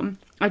home,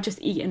 I'd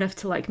just eat enough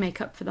to like make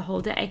up for the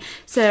whole day.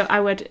 So I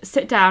would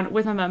sit down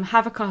with my mum,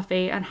 have a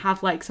coffee, and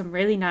have like some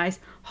really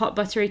nice hot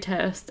buttery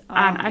toast.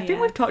 And I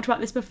think we've talked about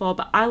this before,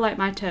 but I like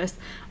my toast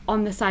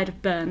on the side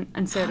of burnt,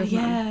 and so does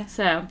mum.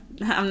 So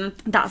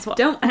that's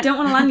what. I don't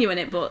want to land you in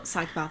it, but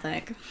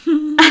psychopathic.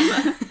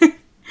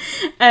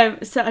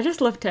 So I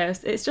just love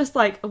toast. It's just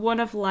like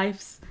one of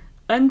life's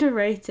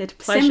underrated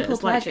pleasures. Simple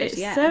pleasures, like, it's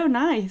yeah. so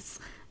nice.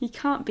 You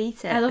can't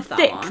beat it. I love that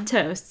thick one.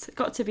 toast.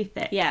 Got to be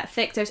thick. Yeah,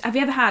 thick toast. Have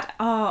you ever had...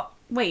 Oh,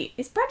 wait,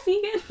 is bread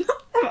vegan?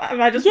 Have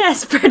I just...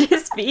 Yes, bread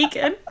is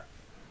vegan.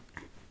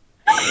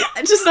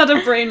 I just had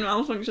a brain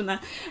malfunction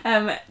there.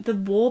 The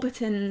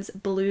Warburton's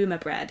Bloomer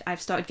bread.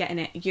 I've started getting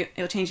it.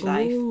 It'll change your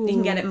life. Ooh. You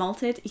can get it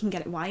malted. You can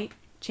get it white.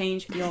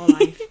 Change your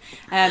life.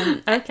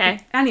 Okay.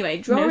 Anyway,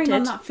 drawing on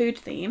Noted. that food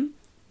theme,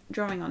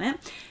 drawing on it,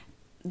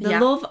 the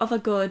love of a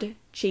good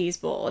cheese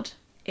board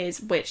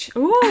is, which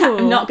Ooh.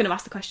 I'm not going to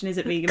ask the question, is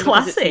it vegan? Because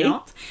Classy. it's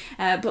not.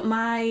 But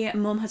my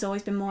mum has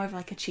always been more of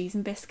like a cheese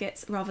and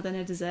biscuits rather than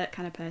a dessert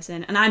kind of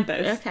person. And I'm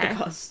both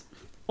because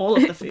all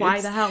of the foods. Why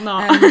the hell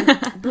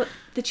not? But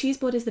the cheese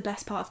board is the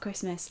best part of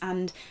Christmas.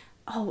 And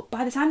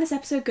by the time this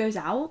episode goes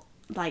out,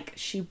 like,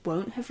 she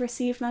won't have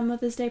received my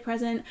Mother's Day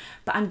present,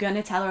 but I'm going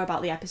to tell her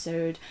about the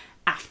episode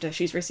after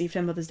she's received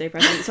her Mother's Day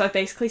present. So I've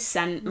basically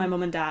sent my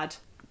mum and dad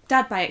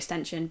by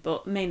extension,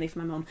 but mainly for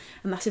my mum,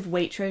 a massive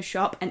Waitrose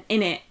shop, and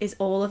in it is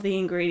all of the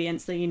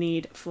ingredients that you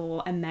need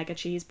for a mega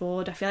cheese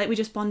board. I feel like we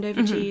just bond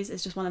over cheese.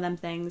 It's just one of them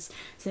things.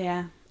 So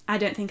yeah, I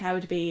don't think I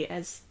would be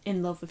as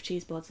in love with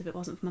cheese boards if it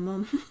wasn't for my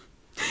mum.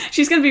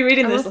 She's going to be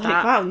reading this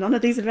like, wow, none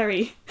of these are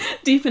very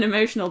deep and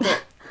emotional,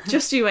 but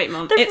just you wait,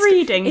 Mum.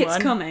 It's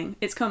coming.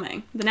 It's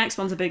coming. The next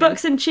one's a big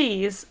Books and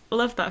cheese.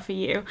 Love that for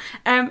you.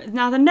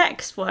 Now the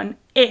next one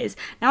is,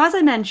 now as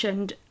I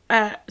mentioned,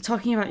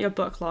 talking about your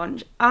book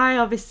launch, I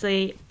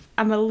obviously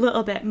am a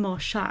little bit more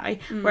shy,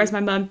 whereas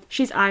my mum,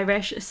 she's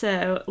Irish,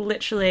 so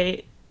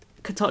literally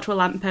could talk to a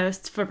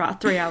lamppost for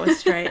about 3 hours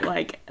straight,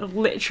 like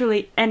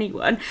literally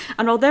anyone.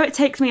 And although it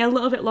takes me a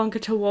little bit longer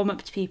to warm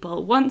up to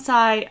people, once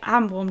I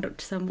am warmed up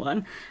to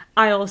someone,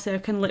 I also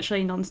can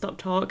literally non-stop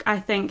talk. I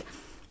think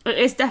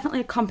it's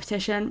definitely a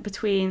competition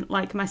between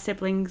like my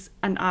siblings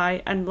and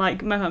I, and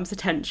like my mum's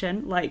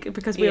attention, like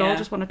because we all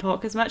just want to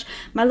talk as much.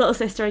 My little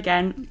sister,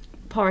 again,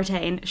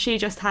 Poratane, she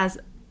just has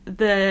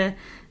the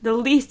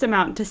least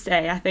amount to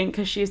say, I think,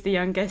 because she's the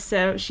youngest,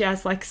 so she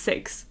has like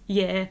 6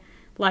 year,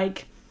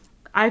 like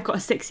I've got a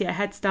 6 year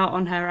head start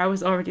on her. I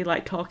was already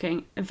like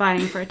talking,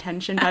 vying for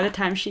attention by the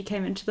time she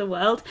came into the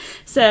world,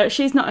 so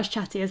she's not as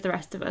chatty as the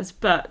rest of us,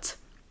 but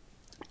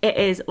it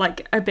is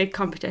like a big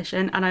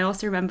competition. And I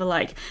also remember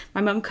like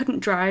my mum couldn't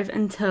drive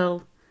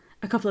until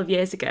a couple of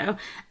years ago,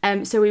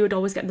 so we would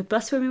always get the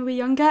bus when we were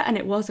younger, and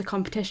it was a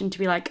competition to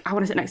be like, I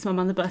want to sit next to mum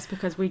on the bus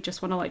because we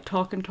just want to like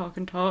talk and talk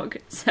and talk.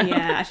 So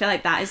yeah, I feel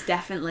like that is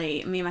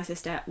definitely, me and my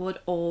sister would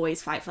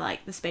always fight for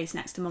like the space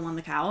next to mum on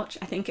the couch.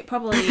 I think it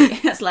probably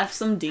has left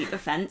some deep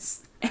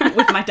offence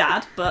with my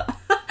dad, but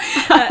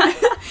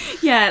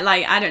yeah,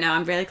 like I don't know,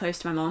 I'm really close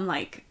to my mum.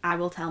 Like I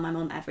will tell my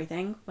mum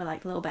everything. We're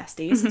like little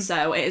besties,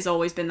 so it has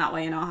always been that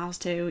way in our house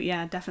too.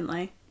 Yeah,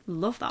 definitely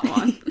love that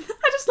one.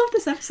 I just love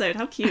this episode.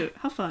 How cute,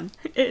 how fun.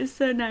 It is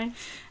so nice.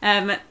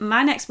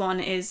 My next one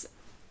is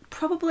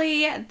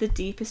probably the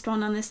deepest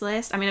one on this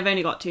list. I mean, I've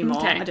only got 2 more.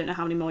 Okay. I don't know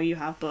how many more you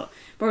have, but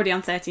we're already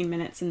on 13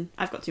 minutes and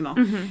I've got 2 more.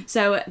 Mm-hmm.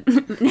 So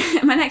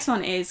my next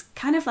one is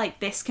kind of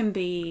like, this can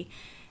be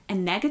a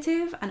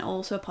negative and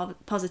also a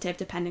positive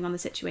depending on the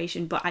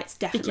situation, but it's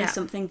definitely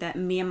something that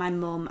me and my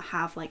mum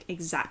have like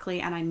exactly,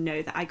 and I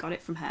know that I got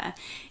it from her.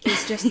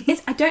 It's just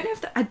I don't know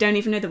if I don't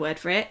even know the word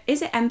for it.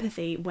 Is it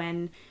empathy?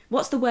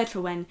 What's the word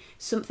for when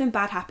something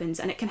bad happens,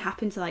 and it can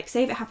happen to, like,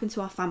 say if it happened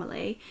to our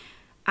family,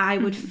 I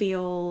would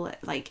feel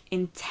like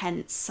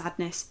intense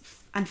sadness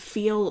and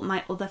feel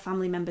my other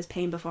family members'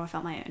 pain before I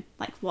felt my own.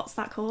 Like, what's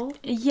that called?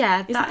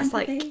 Yeah, Is that that's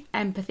empathy? like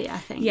empathy, I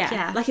think.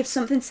 Yeah, like if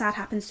something sad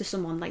happens to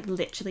someone, like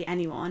literally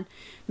anyone,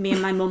 me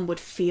and my mum would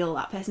feel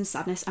that person's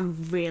sadness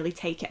and really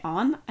take it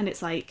on. And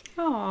it's like,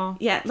 Oh.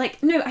 yeah,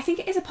 like, no, I think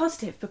it is a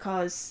positive,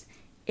 because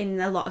in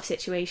a lot of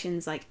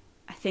situations, like,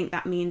 I think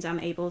that means I'm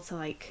able to,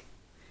 like,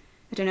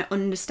 I don't know,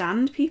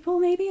 understand people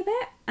maybe a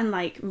bit, and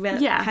like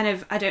really kind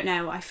of, I don't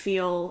know, I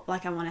feel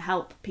like I want to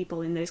help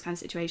people in those kind of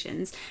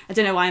situations. I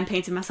don't know why I'm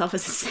painting myself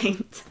as a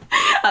saint.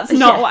 That's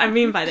not what I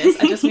mean by this.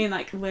 I just mean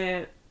like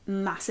we're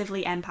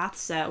massively empaths,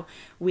 so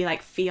we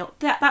like feel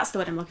that's the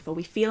word I'm looking for.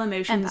 We feel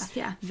emotions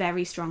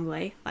very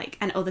strongly, like,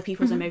 and other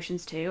people's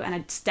emotions too, and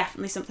it's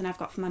definitely something I've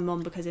got from my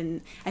mum, because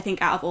I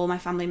think out of all my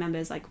family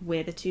members, like,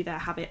 we're the two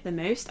that have it the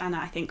most, and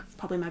I think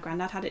probably my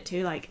granddad had it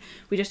too. Like,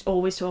 we just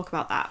always talk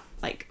about that,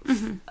 like,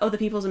 other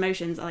people's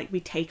emotions are like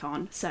we take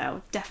on,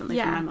 so definitely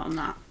from my mum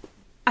that.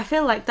 I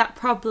feel like that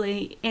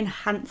probably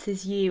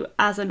enhances you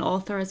as an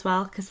author as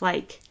well, because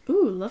like,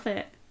 ooh, love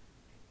it.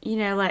 You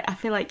know, like, I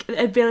feel like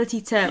the ability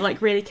to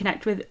like really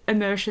connect with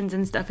emotions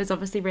and stuff is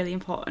obviously really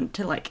important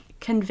to like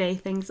convey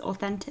things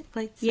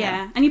authentically. So.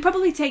 Yeah, and you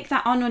probably take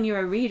that on when you're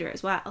a reader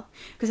as well,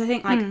 because I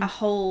think like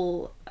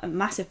a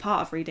massive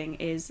part of reading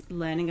is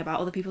learning about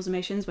other people's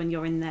emotions when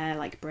you're in their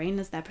like brain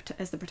as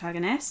the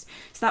protagonist.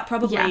 So that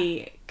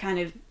probably kind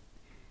of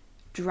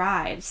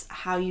drives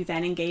how you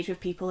then engage with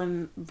people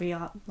in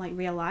real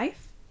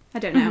life. I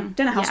don't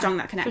know how strong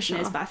that connection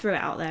is, but I threw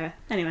it out there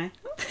anyway.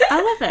 I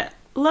love it.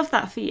 Love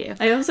that for you.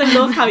 I also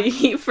love how you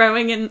keep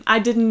throwing in. I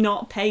did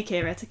not pay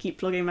Kira to keep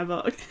plugging my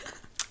book.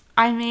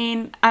 I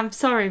mean, I'm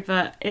sorry,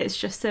 but it's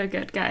just so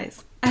good,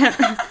 guys. My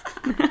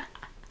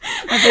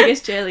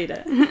biggest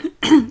cheerleader.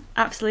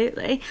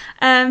 Absolutely.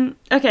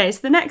 Okay, so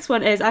the next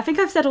one is, I think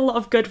I've said a lot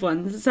of good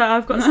ones, so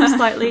I've got some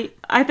slightly,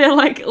 I feel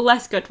like,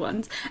 less good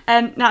ones.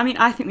 Now, I mean,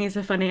 I think these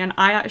are funny, and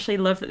I actually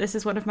love that this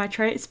is one of my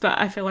traits, but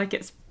I feel like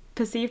it's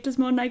perceived as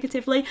more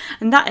negatively,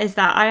 and that is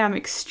that I am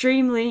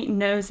extremely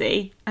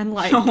nosy and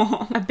like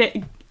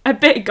a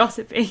bit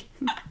gossipy.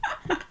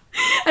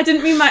 I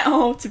didn't mean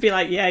my to be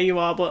like, yeah you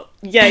are, but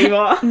yeah you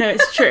are. No,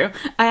 it's true.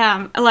 I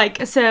am,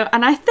 like, so,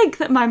 and I think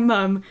that my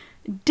mum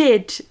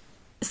did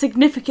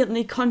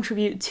significantly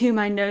contribute to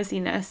my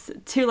nosiness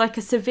to like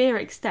a severe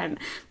extent,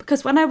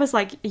 because when I was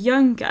like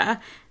younger,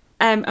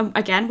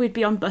 again, we'd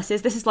be on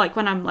buses. This is like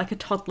when I'm like a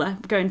toddler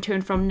going to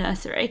and from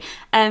nursery.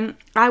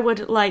 I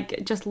would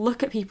like just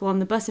look at people on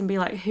the bus and be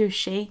like, who's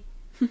she?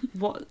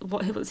 What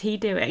was he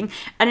doing?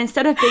 And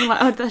instead of being like,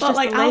 oh, that's just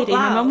like, a lady,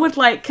 my mum would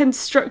like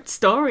construct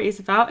stories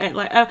about it.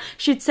 Like, oh,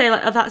 she'd say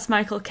like, oh, that's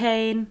Michael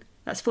Caine,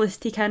 that's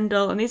Felicity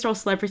Kendall, and these are all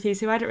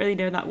celebrities who I don't really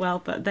know that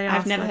well, but they are.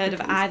 I've never heard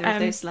of either of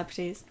those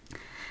celebrities.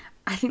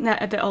 I think they're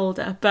a bit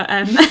older, but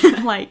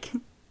like.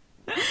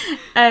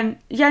 Yeah,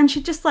 and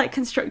she'd just like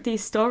construct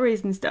these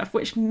stories and stuff,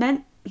 which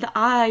meant that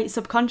I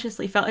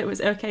subconsciously felt it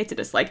was okay to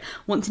just like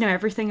want to know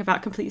everything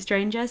about complete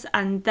strangers.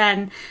 And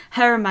then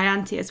her and my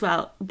auntie as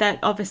well, they're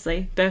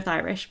obviously both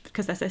Irish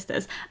because they're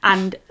sisters,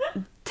 and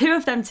two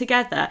of them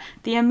together,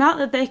 the amount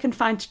that they can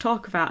find to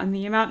talk about and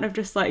the amount of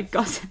just like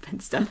gossip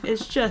and stuff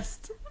is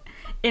just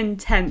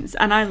intense,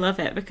 and I love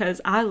it because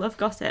I love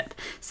gossip.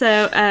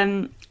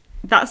 So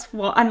that's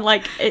what, and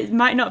like, it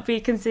might not be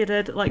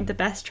considered like the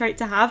best trait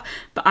to have,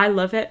 but I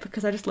love it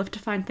because I just love to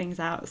find things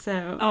out.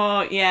 So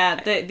oh yeah,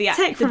 the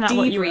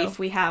debrief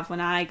we have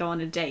when I go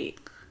on a date.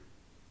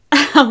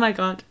 Oh my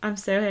god, I'm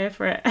so here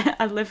for it.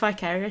 I live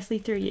vicariously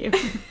through you.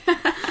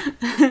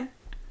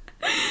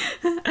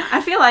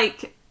 I feel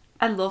like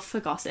a love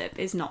for gossip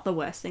is not the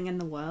worst thing in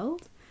the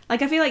world.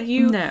 Like, I feel like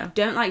you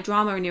don't like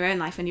drama in your own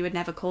life and you would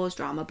never cause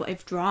drama, but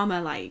if drama,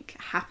 like,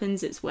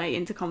 happens its way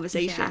into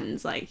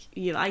conversations, like,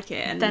 you like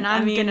it. And then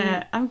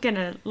I'm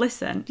gonna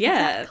listen.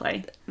 Yeah.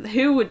 Exactly.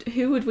 Who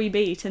would we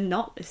be to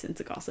not listen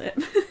to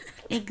gossip?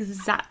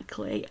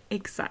 Exactly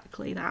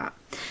that.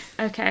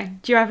 Okay,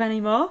 do you have any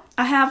more?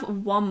 I have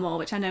one more,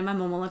 which I know my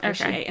mum will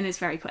appreciate, and it's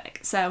very quick.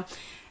 So,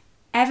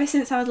 ever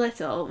since I was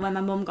little, when my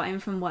mum got in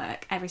from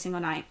work every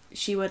single night,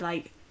 she would,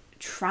 like,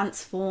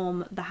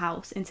 transform the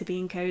house into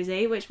being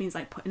cozy, which means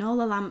like putting all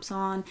the lamps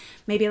on,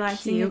 maybe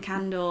lighting a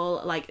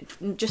candle, like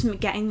just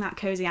getting that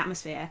cozy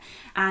atmosphere.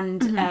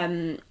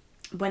 And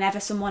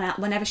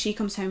whenever she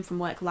comes home from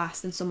work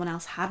last and someone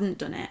else hadn't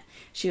done it,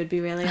 she would be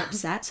really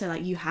upset. So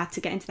like you had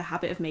to get into the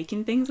habit of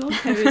making things all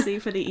cozy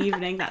for the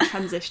evening, that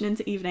transition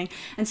into evening.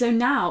 And so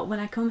now when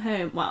I come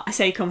home, well, I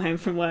say come home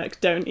from work,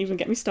 don't even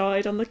get me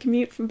started on the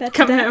commute from bed to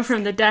desk. Come home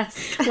from the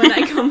desk. When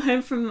I come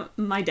home from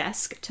my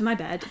desk to my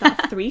bed,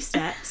 about 3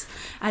 steps,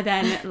 I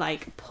then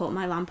like put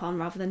my lamp on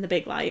rather than the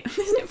big light.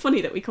 Isn't it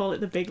funny that we call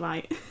it the big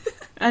light?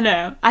 I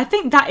know. I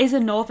think that is a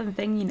northern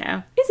thing, you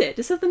know. Is it?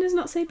 Do Southerners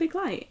not say big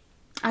light?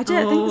 I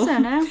don't think so,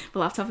 no.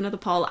 We'll have to have another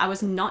poll. I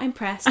was not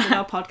impressed with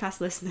our podcast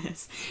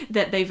listeners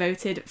that they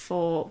voted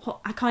for...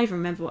 I can't even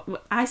remember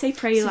what... I say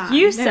praline. So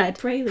you said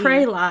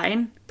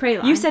praline.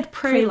 Praline. You said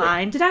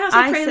praline. Did I not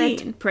say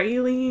praline?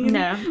 Praline.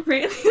 No.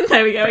 Praline.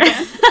 There we go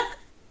again.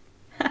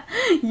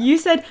 You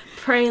said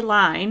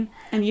praline.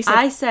 And you said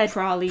I said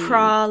praline.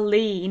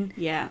 Praline.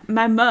 Yeah.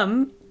 My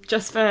mum,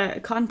 just for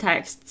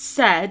context,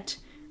 said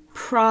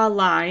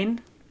praline.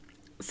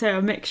 So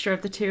a mixture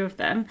of the two of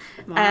them.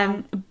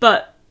 Wow.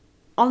 But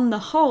on the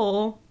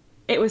whole,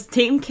 it was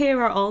Team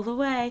Kira all the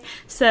way.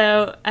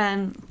 So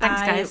thanks,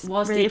 guys. I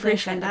was really deeply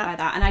appreciate offended by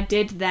that. And I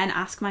did then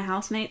ask my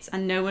housemates,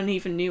 and no one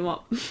even knew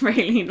what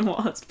praline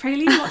was.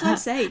 Praline, what did I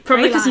say?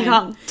 Probably because you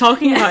can't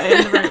talking about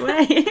it in the right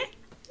way.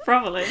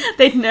 Probably.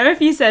 They'd know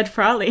if you said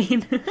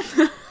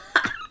praline.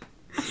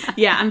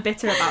 Yeah, I'm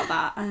bitter about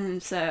that.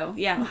 And so,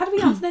 yeah, how do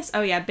we answer this?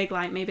 Oh, yeah, big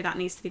light. Maybe that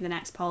needs to be the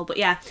next poll. But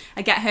yeah,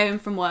 I get home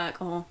from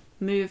work or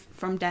move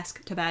from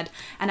desk to bed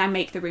and I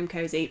make the room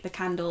cozy, the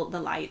candle,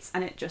 the lights,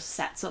 and it just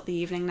sets up the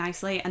evening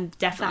nicely. And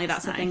definitely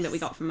that's nice. the thing that we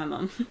got from my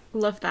mum.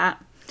 Love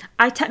that.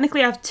 I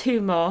technically have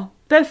 2 more,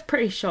 both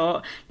pretty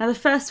short. Now the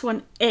first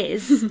one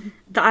is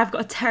that I've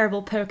got a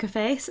terrible poker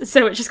face,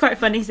 so which is quite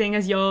funny seeing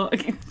as you're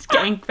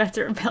getting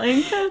better at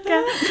playing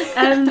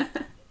poker.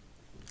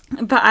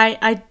 But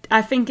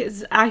I think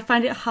I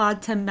find it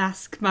hard to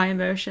mask my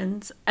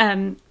emotions.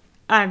 I'm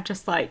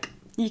just like,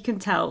 you can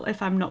tell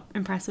if I'm not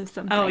impressed with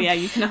something. Oh yeah,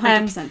 you can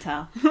 100%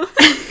 tell.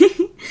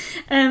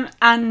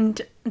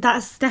 And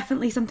that's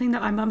definitely something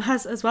that my mum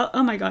has as well.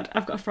 Oh my god,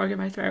 I've got a frog in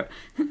my throat.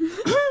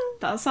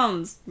 That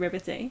sounds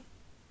ribbity.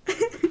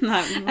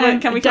 No,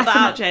 can we cut that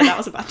out, Jay? That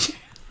was a bad joke.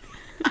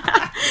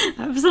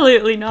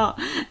 Absolutely not.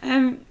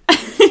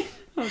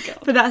 Oh god.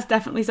 But that's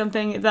definitely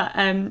something that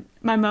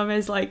my mum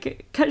is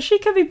like, she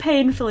can be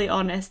painfully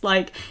honest.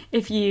 Like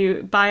if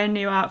you buy a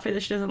new outfit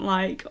that she doesn't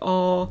like,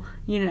 or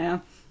you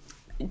know,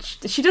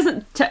 she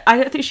doesn't I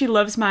don't think she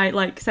loves my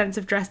like sense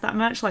of dress that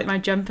much, like my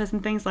jumpers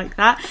and things like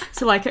that.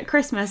 So like at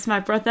Christmas my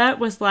brother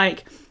was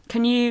like,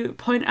 can you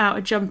point out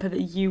a jumper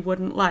that you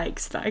wouldn't like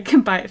so that I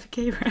can buy it for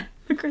Kira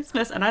for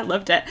Christmas? And I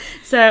loved it.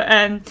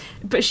 So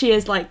but she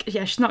is like,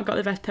 yeah, she's not got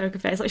the best poker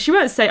face. Like she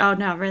won't say, oh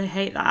no, I really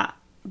hate that,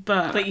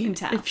 but you can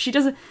tell. If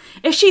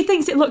she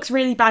thinks it looks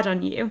really bad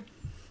on you,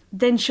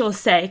 then she'll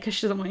say, because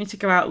she doesn't want you to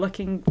go out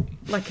looking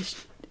like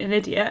an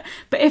idiot.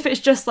 But if it's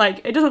just like,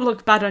 it doesn't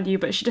look bad on you,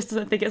 but she just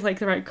doesn't think it's like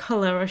the right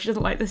colour, or she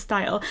doesn't like the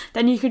style,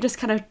 then you can just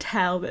kind of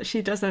tell that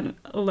she doesn't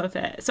love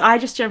it. So I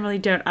just generally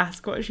don't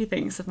ask what she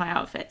thinks of my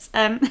outfits.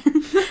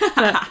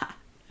 But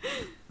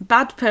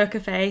bad poker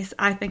face,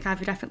 I think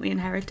I've definitely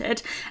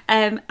inherited.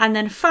 And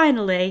then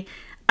finally,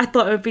 I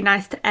thought it would be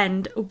nice to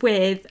end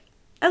with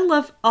a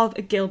love of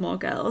Gilmore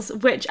Girls,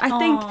 which I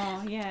think,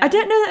 yeah. I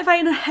don't know if I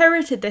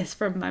inherited this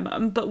from my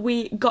mum, but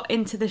we got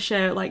into the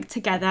show like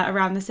together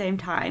around the same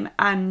time,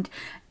 and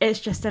it's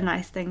just a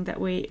nice thing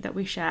that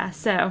we share.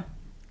 So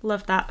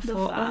love that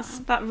for us.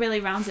 That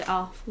really rounds it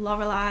off.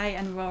 Lorelai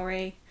and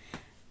Rory.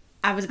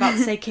 I was about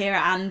to say Kira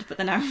and, but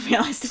then I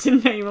realised I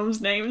didn't know your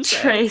mum's name. So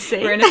Tracy.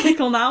 We're in a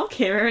pickle now.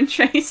 Kira and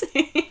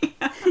Tracy.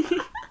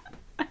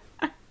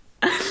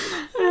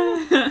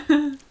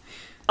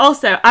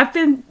 Also, I've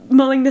been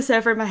mulling this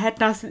over in my head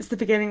now since the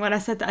beginning when I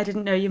said that I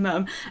didn't know your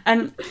mum,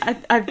 and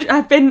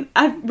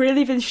I've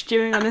really been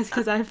stewing on this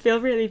because I feel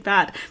really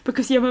bad,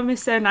 because your mum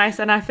is so nice,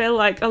 and I feel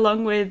like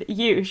along with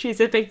you, she's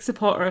a big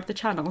supporter of the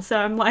channel. So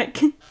I'm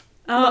like,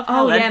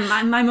 oh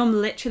yeah, my mum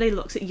literally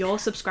looks at your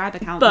subscriber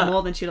count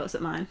more than she looks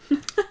at mine.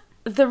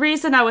 The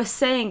reason I was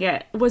saying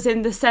it was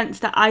in the sense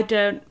that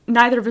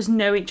neither of us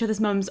know each other's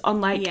mums on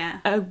like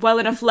a well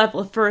enough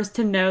level for us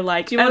to know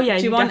like, you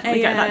definitely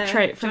get that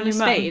trait from your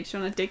mum. Do you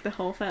want to dig the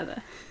hole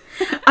further?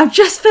 I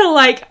just feel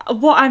like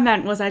what I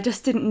meant was I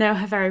just didn't know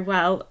her very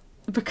well,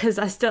 because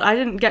I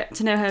didn't get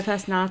to know her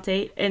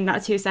personality in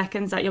that 2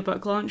 seconds at your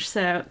book launch.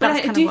 So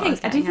that's kind of what I was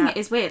getting think at. it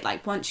is weird,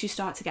 like once you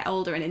start to get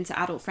older and into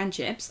adult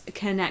friendships,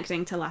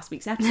 connecting to last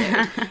week's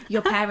episode,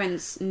 your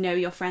parents know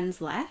your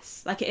friends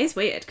less. Like it is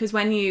weird, because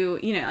when you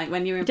know, like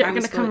when you're in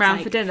primary school, come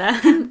round for dinner.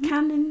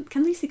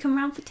 Can Lucy come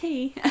round for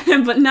tea?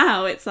 But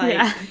now it's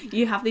like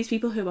you have these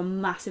people who are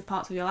massive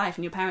parts of your life,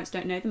 and your parents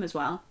don't know them as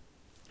well.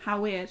 How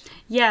weird.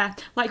 Yeah,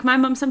 like my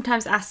mum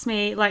sometimes asks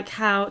me like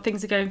how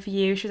things are going for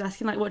you. She was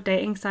asking like what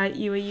dating site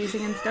you were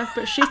using and stuff,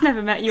 but she's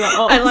never met you at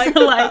all. I like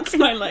so, that's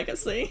my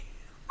legacy.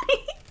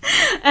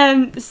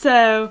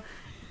 So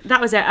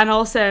that was it. And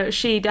also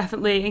she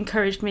definitely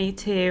encouraged me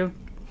to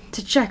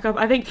check up.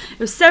 I think it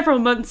was several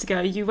months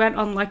ago, you went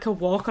on like a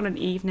walk on an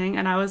evening,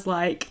 and I was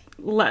like,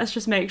 let's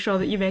just make sure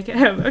that you make it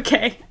home,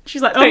 okay?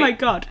 She's like, oh Wait. my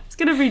God, it's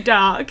going to be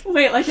dark.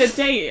 Wait, like a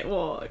date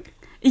walk?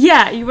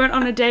 Yeah, you went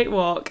on a date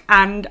walk,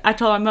 and I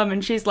told my mum,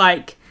 and she's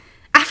like,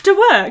 after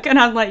work? And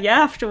I'm like, yeah,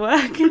 after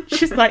work. And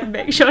she's like,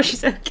 make sure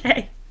she's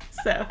okay.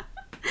 So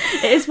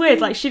it is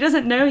weird, like, she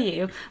doesn't know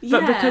you,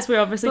 but because we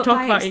obviously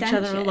talk about each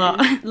other a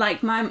lot.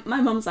 Like, my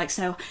mum's like,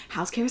 so,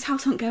 how's Kira's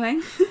house hunt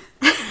going?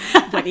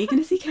 When are you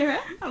going to see Kira?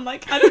 I'm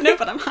like, I don't know,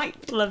 but I'm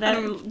hyped. Love it. And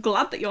I'm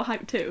glad that you're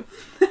hyped too.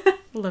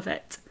 Love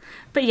it.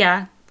 But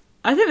yeah,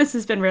 I think this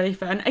has been really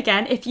fun.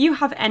 Again, if you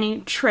have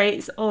any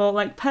traits or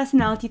like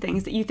personality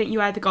things that you think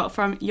you either got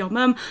from your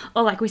mum,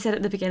 or like we said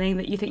at the beginning,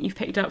 that you think you've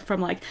picked up from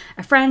like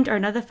a friend or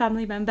another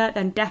family member,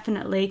 then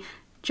definitely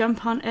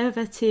jump on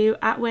over to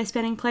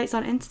 @we'respinning_plates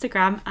on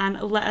Instagram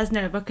and let us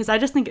know, because I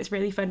just think it's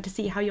really fun to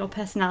see how your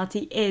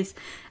personality is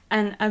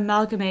an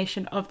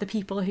amalgamation of the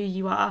people who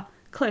you are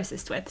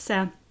closest with.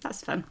 So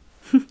that's fun.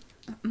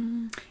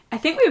 I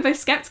think we were both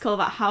sceptical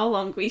about how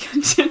long we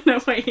could. No,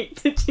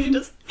 wait, did you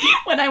just,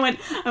 when I went,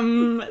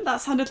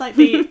 that sounded like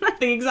the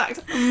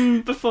exact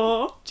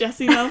before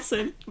Jessie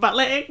Nelson,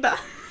 ballet that.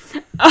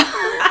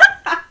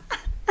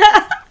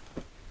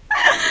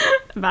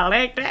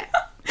 Ballet.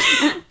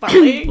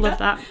 Love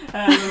that.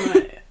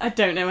 I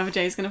don't know whether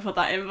Jay's going to put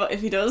that in, but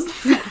if he does,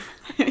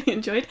 I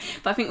enjoyed.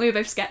 But I think we were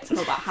both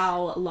sceptical about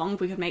how long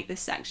we could make this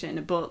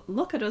section. But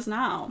look at us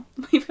now.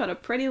 We've got a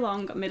pretty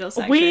long middle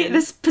section.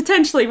 This is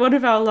potentially one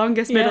of our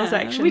longest middle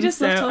sections. We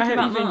just love so talking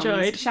about mums.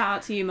 Enjoyed. Shout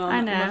out to you, Mum.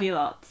 I know. Love you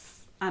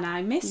lots. And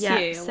I miss Yeah,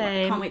 you.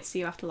 same. Can't wait to see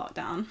you after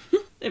lockdown.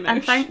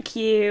 And thank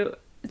you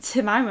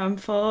to my mum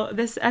for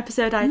this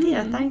episode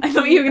idea. Thank you. I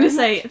thought you were going to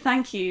very say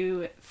thank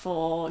you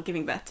for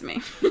giving birth to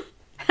me.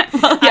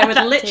 Well, yeah, I would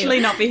that literally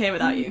too. not be here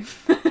without you.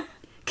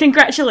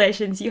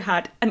 Congratulations, you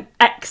had an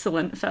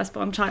excellent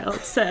firstborn child,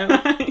 so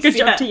good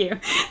job to you.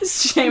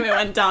 It's a shame it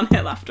went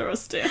downhill after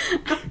us too.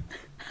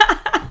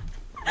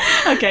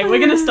 Okay, we're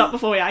going to stop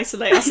before we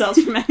isolate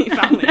ourselves from any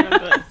family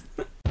members.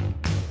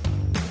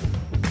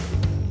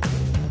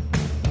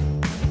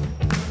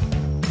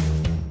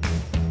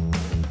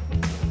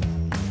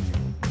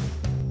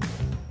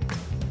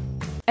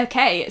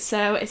 Okay,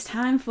 so it's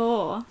time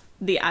for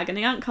the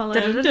agony aunt column.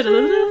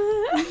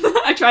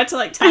 I tried to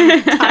like time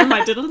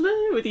my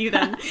with you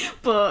then,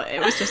 but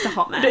it was just a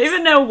hot mess. I don't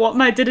even know what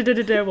my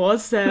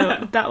was,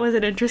 so that was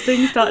an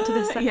interesting start to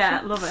this section.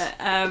 Yeah, love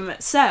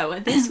it. So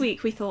this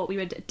week we thought we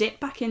would dip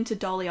back into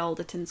Dolly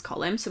Alderton's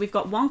column. So we've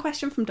got one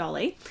question from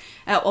Dolly,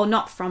 or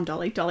not from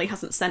Dolly. Dolly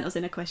hasn't sent us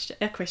in a question.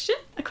 A question.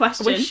 I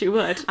wish you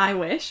would. I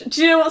wish.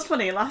 Do you know what's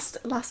funny? After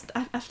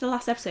the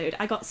last episode,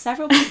 I got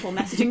several people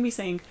messaging me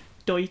saying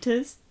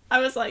 "doiters." I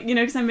was like, you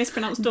know, because I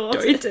mispronounced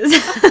daughters.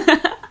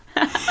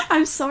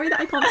 I'm sorry that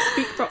I can't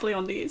speak properly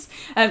on these.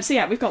 So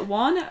yeah, we've got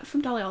one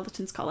from Dolly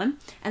Alderton's column,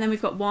 and then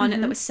we've got one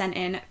that was sent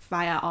in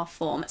via our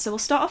form. So we'll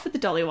start off with the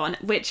Dolly one,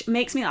 which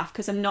makes me laugh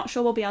because I'm not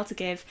sure we'll be able to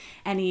give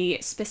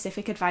any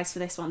specific advice for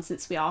this one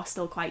since we are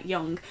still quite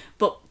young.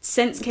 But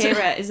since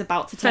Kira is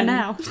about to turn... For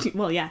now.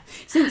 Well, yeah.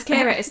 Since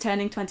Kira is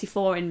turning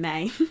 24 in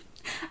May,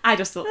 I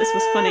just thought this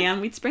was funny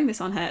and we'd spring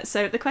this on her.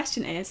 So the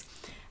question is,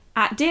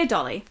 Dear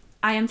Dolly,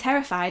 I am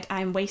terrified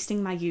I am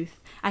wasting my youth.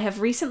 I have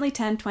recently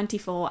turned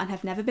 24 and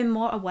have never been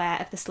more aware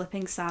of the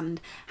slipping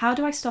sand. How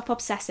do I stop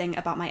obsessing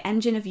about my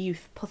engine of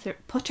youth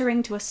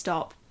puttering to a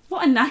stop?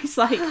 What a nice,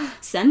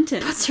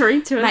 sentence.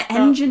 Puttering to a my stop.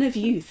 engine of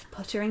youth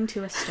puttering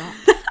to a stop.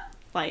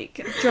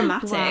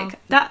 Dramatic. Wow.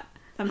 That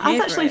I'm has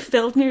here for actually it.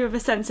 filled me with a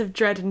sense of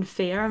dread and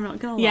fear, I'm not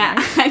going to lie. Yeah,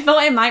 I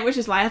thought it might, which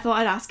is why I thought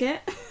I'd ask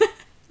it.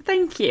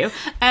 Thank you.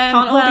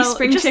 Can't all be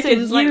spring just so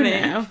chickens like you me.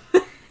 know,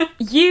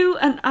 you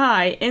and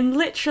I, in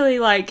literally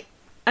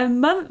a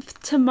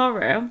month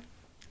tomorrow,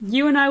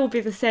 you and I will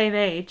be the same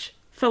age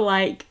for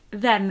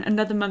then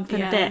another month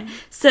and a bit.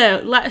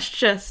 So let's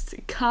just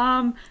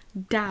calm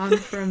down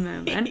for a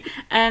moment.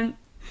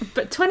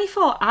 But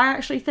 24, I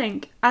actually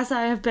think, as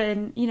I have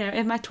been,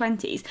 in my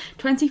 20s,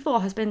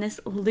 24 has been this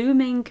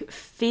looming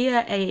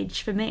fear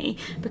age for me,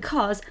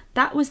 because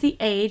that was the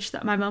age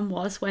that my mum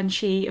was when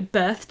she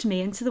birthed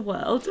me into the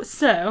world.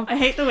 So I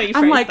hate the way you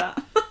I'm phrased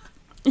that.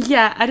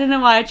 Yeah, I don't know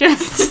why I chose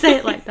to say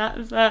it like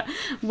that, but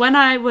when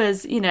I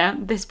was,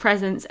 this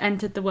presence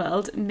entered the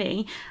world,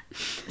 me,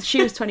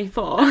 she was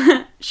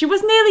 24. She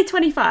was nearly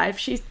 25.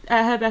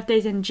 Her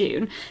birthday's in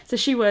June, so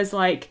she was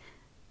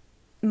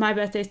my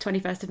birthday's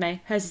 21st of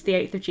May, hers is the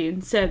 8th of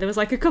June, so there was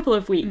a couple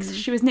of weeks.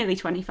 She was nearly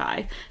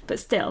 25, but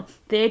still,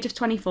 the age of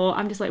 24,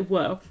 I'm just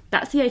whoa,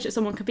 that's the age that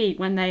someone could be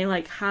when they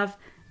have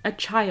a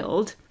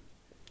child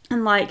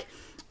and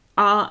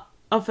are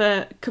of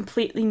a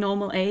completely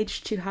normal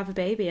age to have a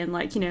baby and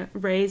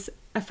raise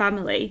a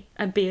family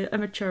and be a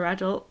mature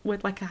adult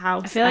with a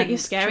house. I feel like and you're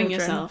scaring children.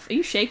 yourself. Are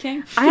you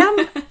shaking? I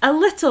am a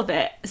little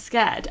bit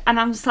scared, and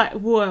I'm just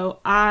whoa,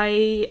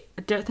 I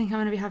don't think I'm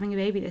going to be having a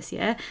baby this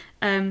year.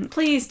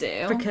 Please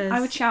do, because I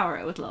would shower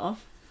it with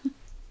love.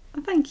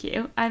 Thank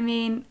you. I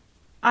mean,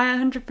 I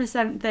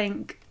 100%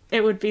 think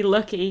it would be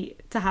lucky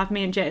to have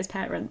me and Jay as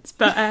parents.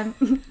 But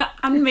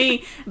and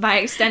me by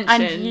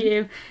extension. And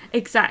you,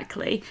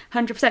 exactly,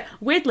 100%.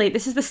 Weirdly,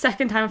 this is the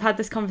second time I've had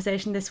this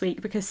conversation this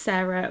week because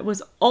Sarah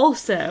was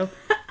also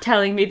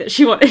telling me that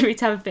she wanted me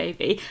to have a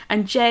baby,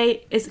 and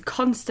Jay is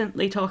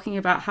constantly talking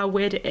about how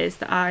weird it is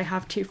that I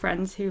have two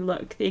friends who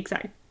look the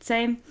exact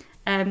same.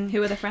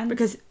 Who are the friends?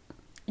 Because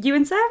you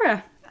and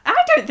Sarah. I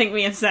don't think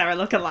me and Sarah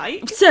look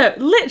alike. So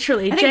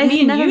literally, I Jay think me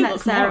and never you met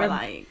look Sarah. more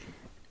alike.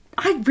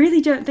 I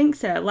really don't think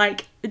so.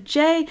 Like,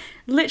 Jay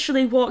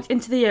literally walked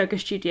into the yoga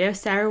studio.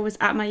 Sarah was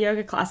at my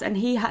yoga class and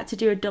he had to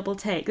do a double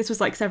take. This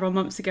was like several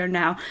months ago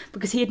now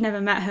because he had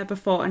never met her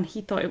before and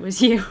he thought it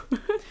was you.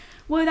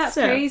 Well, that's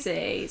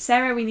crazy.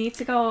 Sarah, we need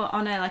to go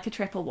on a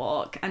triple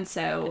walk. And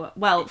so,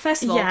 well,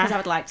 first of all, because I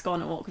would like to go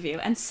on a walk with you.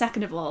 And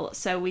second of all,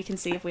 so we can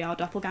see if we are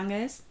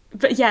doppelgangers.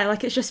 But yeah,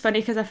 like, it's just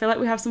funny because I feel like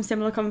we have some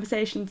similar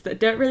conversations that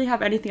don't really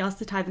have anything else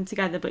to tie them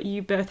together, but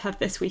you both have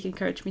this week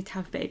encouraged me to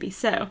have a baby.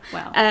 So,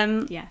 well,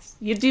 yes.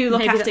 You do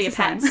look after your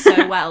pets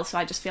so well, so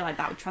I just feel like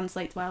that would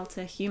translate well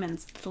to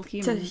humans, full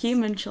humans. To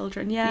human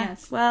children, yeah.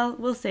 Yes. Well,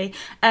 we'll see.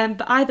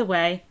 But either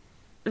way,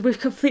 we've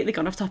completely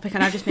gone off topic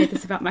and I just made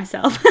this about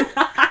myself.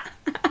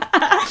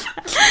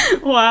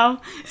 Wow.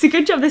 So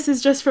good job this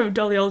is just from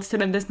Dolly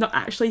Alderton and there's not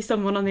actually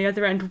someone on the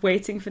other end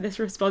waiting for this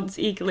response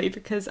eagerly,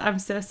 because I'm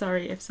so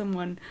sorry if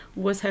someone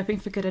was hoping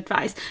for good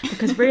advice,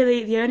 because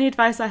really the only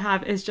advice I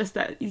have is just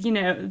that, you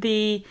know,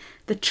 the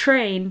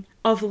train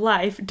of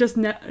life does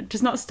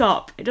not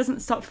stop. It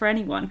doesn't stop for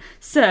anyone.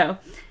 So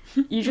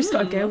you just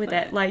got to go with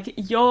it. Like,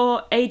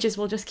 your ages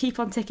will just keep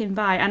on ticking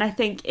by. And I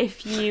think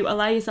if you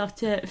allow yourself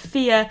to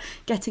fear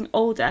getting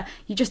older,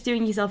 you're just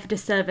doing yourself a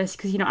disservice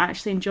because you're not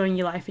actually enjoying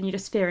your life and you're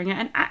just fearing it.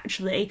 And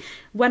actually,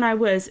 when I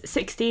was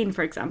 16,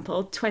 for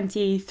example,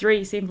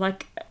 23 seemed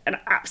like an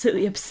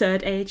absolutely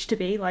absurd age to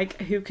be.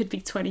 Like, who could be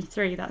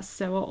 23? That's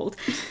so old.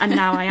 And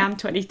now I am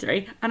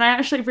 23. And I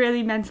actually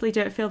really mentally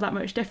don't feel that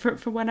much different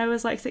from when I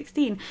was like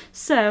 16.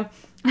 So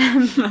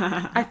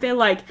I feel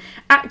like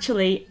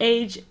actually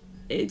age...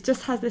 It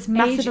just has this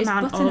massive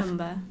amount of...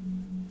 number.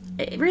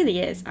 It really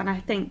is. And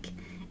I think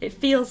it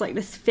feels like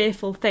this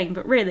fearful thing.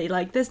 But really,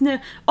 like, there's no...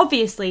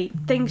 Obviously,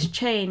 things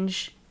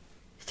change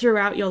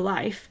throughout your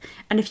life.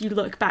 And if you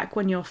look back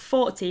when you're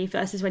 40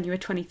 versus when you were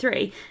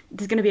 23,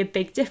 there's going to be a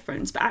big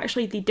difference. But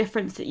actually, the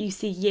difference that you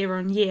see year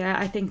on year,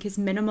 I think, is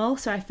minimal.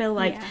 So I feel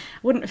like I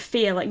wouldn't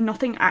fear... Like,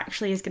 nothing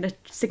actually is going to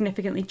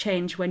significantly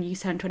change when you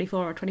turn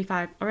 24 or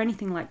 25 or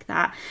anything like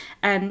that.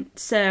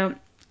 So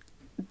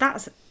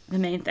that's... The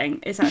main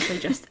thing is actually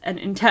just an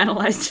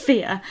internalized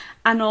fear,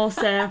 and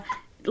also,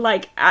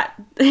 like,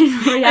 in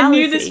reality, I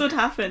knew this would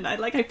happen.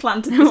 I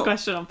planted this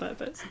question on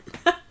purpose.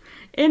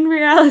 In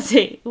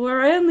reality,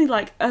 we're only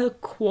like a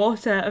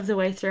quarter of the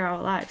way through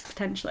our lives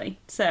potentially.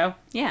 So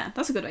yeah,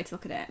 that's a good way to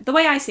look at it. The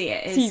way I see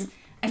it is,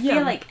 I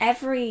feel like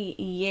every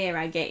year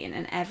I gain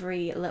and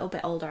every little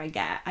bit older I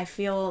get, I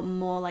feel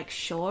more like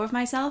sure of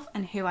myself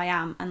and who I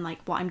am and like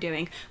what I'm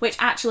doing, which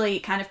actually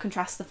kind of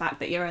contrasts the fact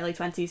that your early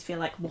 20s feel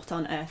like, what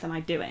on earth am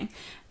I doing?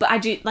 But I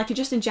do, like,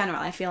 just in general,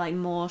 I feel like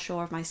more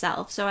sure of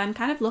myself. So I'm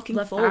kind of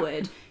looking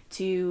forward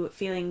to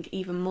feeling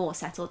even more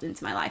settled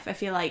into my life. I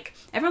feel like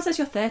everyone says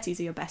your 30s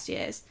are your best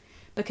years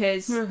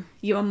because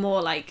you are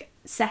more like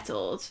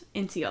settled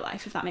into your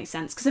life, if that makes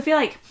sense. Because I feel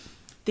like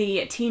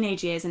the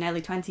teenage years and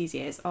early 20s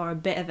years are a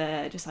bit of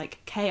a just like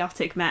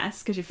chaotic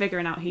mess because you're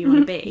figuring out who you want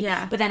to be.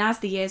 But then as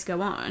the years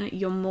go on,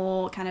 you're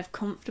more kind of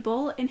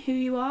comfortable in who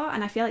you are,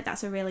 and I feel like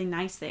that's a really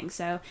nice thing.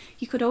 So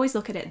you could always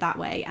look at it that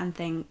way and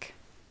think,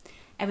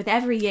 with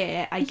every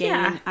year I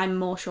gain, I'm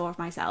more sure of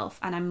myself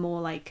and I'm more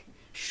like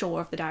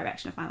sure of the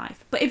direction of my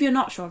life. But if you're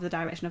not sure of the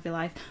direction of your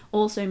life,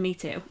 also me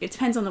too. It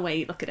depends on the way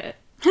you look at it.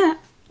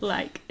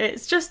 Like,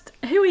 it's just,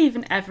 who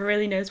even ever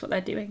really knows what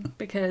they're doing,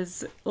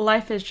 because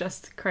life is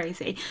just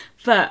crazy.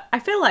 But I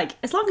feel like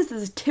as long as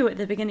there's a 2 at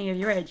the beginning of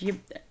your age, you're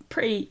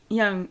pretty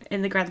young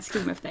in the grand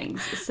scheme of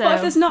things. So well,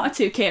 if there's not a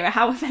 2, Kira,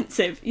 how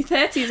offensive. Your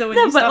 30s are when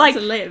you start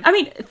to live. I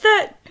mean,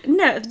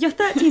 your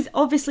 30s,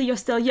 obviously you're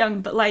still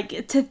young, but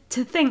like to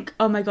think,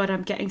 oh my god,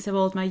 I'm getting so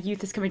old, my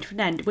youth is coming to an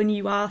end, when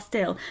you are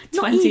still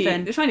not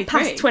even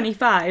past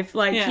 25.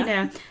 Like, you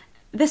know,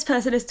 this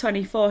person is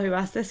 24 who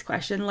asked this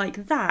question,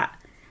 like, that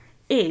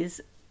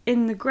is,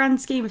 in the grand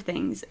scheme of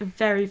things,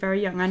 very,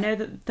 very young. I know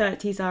that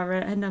 30s are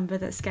a number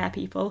that scare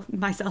people,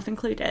 myself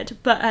included,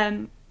 but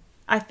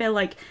I feel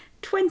like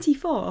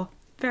 24,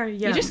 very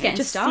young. You're just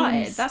getting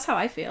started. That's how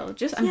I feel.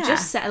 I'm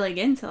just settling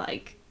into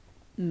like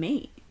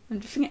me. I'm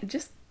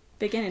just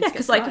beginning. Yeah,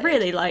 because like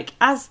really, like,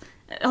 as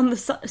on the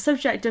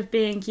subject of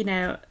being, you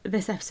know,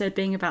 this episode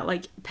being about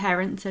like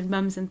parents and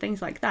mums and things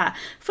like that,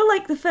 for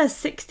like the first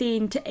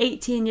 16 to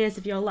 18 years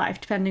of your life,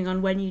 depending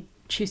on when you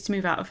choose to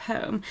move out of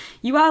home,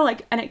 you are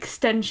like an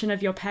extension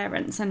of your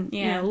parents, and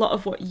you know, a lot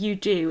of what you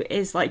do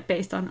is like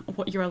based on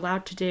what you're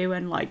allowed to do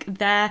and like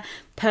their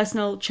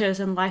personal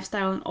chosen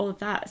lifestyle and all of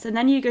that. So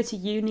then you go to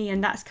uni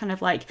and that's kind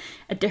of like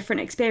a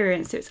different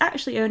experience. So it's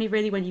actually only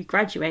really when you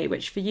graduate,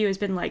 which for you has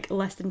been like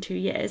less than 2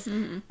 years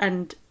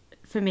and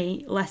for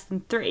me less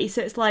than 3.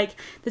 So it's like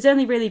there's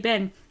only really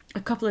been a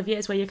couple of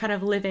years where you're kind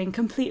of living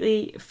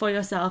completely for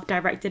yourself,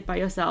 directed by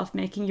yourself,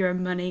 making your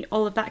own money,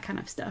 all of that kind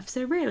of stuff.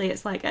 So really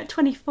it's like at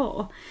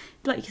 24,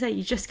 like you say,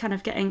 you're just kind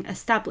of getting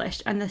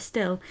established, and there's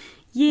still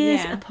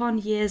years upon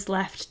years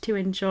left to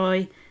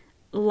enjoy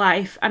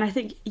life. And I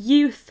think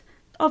youth,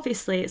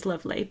 obviously it's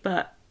lovely,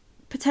 but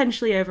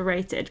potentially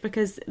overrated,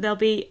 because there'll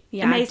be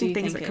amazing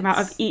things that come out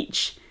of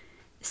each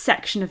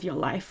section of your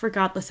life,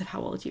 regardless of how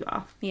old you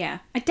are. Yeah,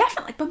 I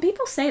definitely, but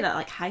people say that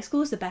like high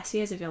school is the best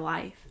years of your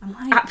life. I'm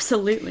like,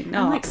 absolutely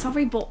not. I'm like,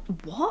 sorry, but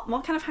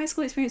what kind of high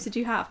school experience did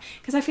you have?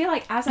 Because I feel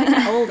like as I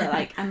get older,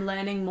 like I'm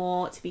learning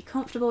more to be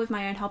comfortable with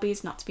my own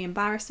hobbies, not to be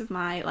embarrassed of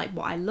my like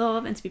what I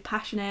love, and to be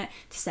passionate,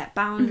 to set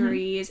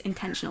boundaries,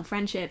 intentional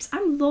friendships.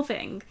 I'm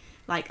loving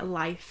like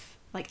life,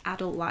 like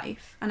adult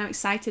life, and I'm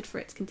excited for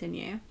it to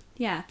continue.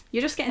 Yeah,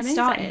 you're just getting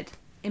started.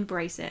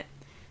 Embrace it.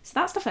 So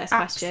that's the first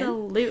question.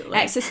 Absolutely.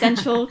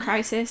 Existential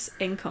crisis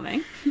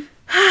incoming.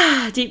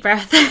 Deep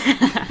breath.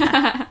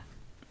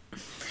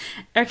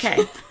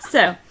 Okay,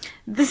 so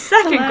the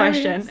second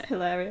question.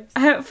 Hilarious.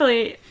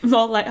 Hopefully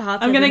more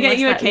lighthearted. I'm going to get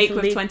you a cake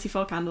with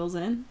 24 candles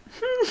in.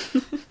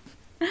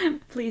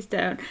 Please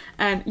don't.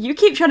 You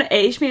keep trying to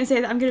age me and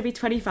say that I'm going to be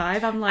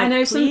 25. I'm like, I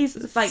know,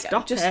 please like,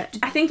 stop it.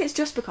 I think it's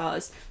just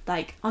because,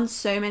 like, on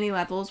so many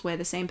levels, we're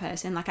the same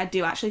person. Like, I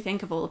do actually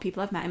think of all the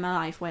people I've met in my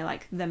life, we're,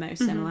 like, the most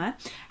similar.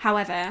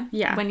 However,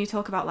 when you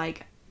talk about,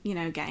 like, you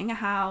know, getting a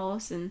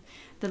house and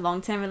the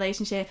long-term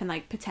relationship and,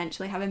 like,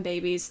 potentially having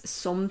babies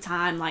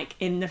sometime, like,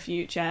 in the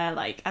future,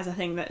 like, as a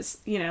thing that's,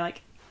 you know,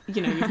 like,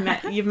 you know,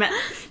 you've met,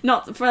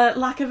 not for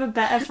lack of a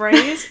better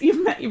phrase,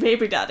 you've met your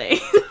baby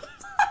daddy.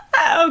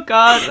 Oh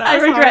god, I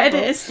regretted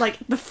it. It's like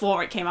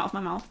before it came out of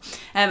my mouth.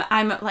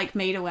 I'm like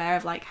made aware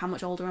of like how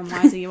much older and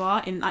wiser you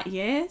are in that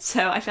year,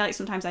 so I feel like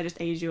sometimes I just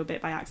age you a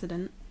bit by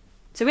accident.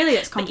 So really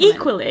it's compliment. But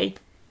equally,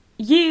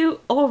 you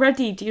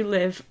already do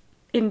live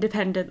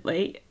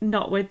independently,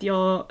 not with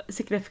your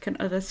significant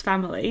other's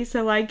family,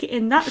 so like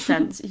in that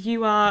sense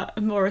you are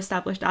a more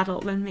established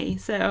adult than me,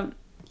 so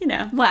you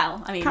know.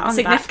 Well, I mean,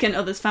 significant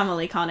other's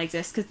family can't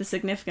exist because the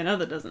significant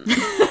other doesn't.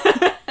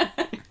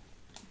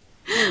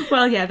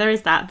 Well, yeah, there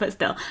is that, but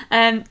still.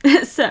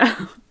 So,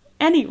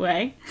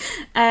 anyway,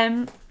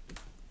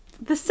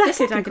 the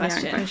second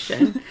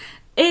question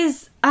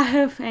is, I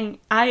hoping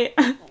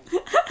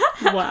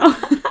wow.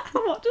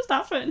 What just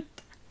happened?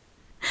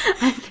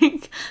 I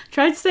think,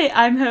 tried to say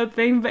I'm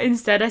hoping, but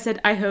instead I said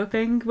I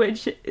hoping,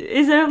 which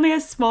is only a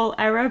small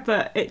error,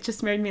 but it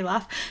just made me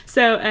laugh.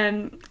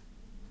 So,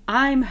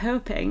 I'm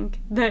hoping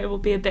that it will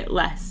be a bit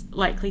less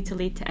likely to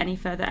lead to any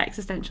further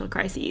existential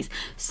crises.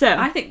 So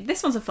I think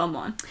this one's a fun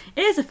one.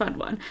 It is a fun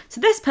one. So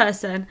this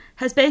person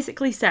has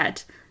basically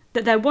said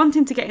that they're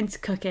wanting to get into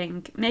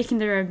cooking, making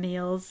their own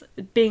meals,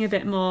 being a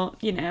bit more,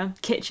 you know,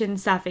 kitchen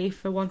savvy,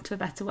 for want of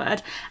a better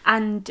word,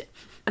 and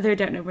they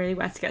don't know really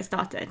where to get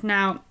started.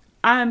 Now,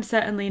 I'm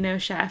certainly no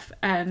chef.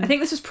 I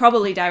think this was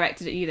probably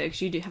directed at you, though,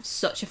 because you do have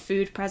such a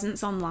food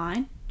presence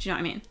online. Do you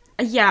know what I mean?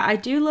 Yeah, I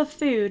do love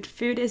food.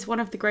 Food is one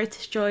of the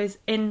greatest joys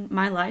in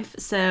my life,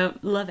 so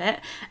love it.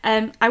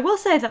 I will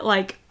say that,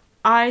 like,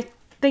 I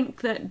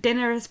think that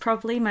dinner is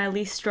probably my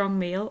least strong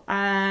meal.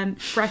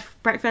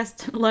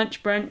 Breakfast,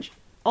 lunch, brunch,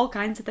 all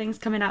kinds of things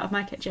coming out of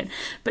my kitchen.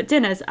 But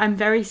dinners, I'm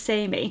very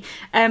samey.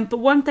 But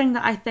one thing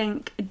that I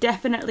think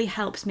definitely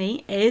helps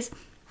me is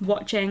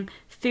watching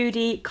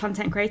foodie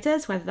content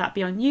creators, whether that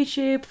be on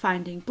YouTube,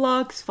 finding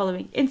blogs,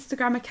 following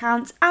Instagram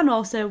accounts, and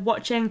also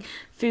watching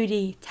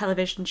foodie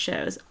television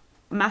shows.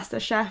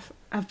 MasterChef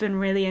I've been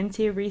really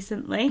into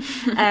recently.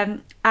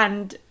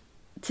 And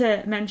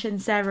to mention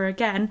Sarah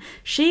again,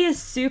 she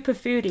is super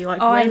foodie,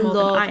 like way more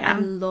than I am. I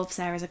love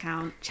Sarah's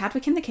account.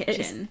 Chadwick in the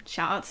Kitchen.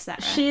 Shout out to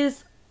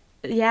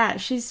Sarah.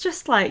 She's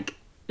just like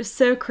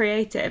so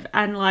creative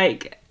and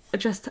like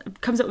just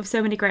comes up with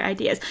so many great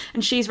ideas,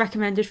 and she's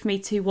recommended for me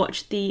to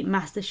watch the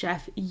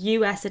MasterChef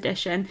US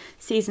edition,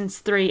 seasons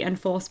 3 and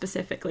 4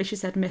 specifically. She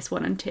said miss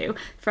 1 and 2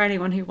 for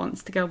anyone who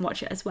wants to go and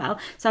watch it as well.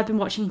 So I've been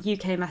watching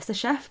UK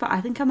MasterChef, but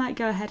I think I might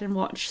go ahead and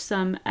watch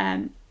some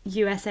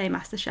USA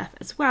MasterChef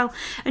as well.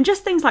 And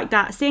just things like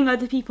that, seeing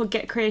other people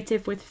get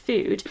creative with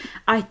food,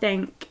 I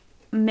think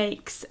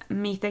makes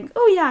me think,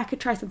 oh yeah, I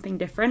could try something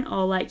different,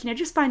 or like, you know,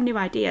 just find new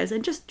ideas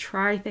and just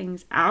try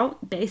things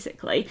out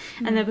basically.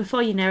 And then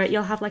before you know it,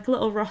 you'll have like a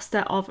little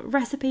roster of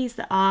recipes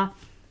that are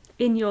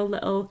in your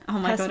little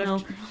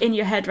personal in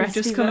your head recipe.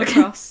 We've just come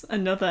across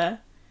another,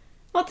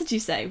 what did you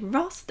say,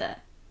 roster?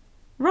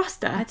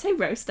 I'd say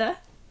roaster.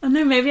 Oh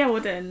no, maybe I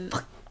wouldn't.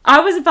 I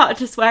was about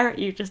to swear at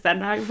you just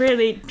then. I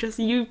really just,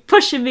 you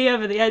pushing me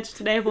over the edge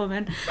today,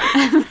 woman.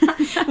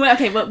 Well,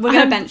 okay, we're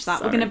going to bench that.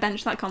 Sorry. We're going to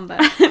bench that combo.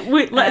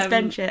 Let's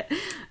bench it.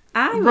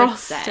 I would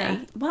say,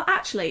 well,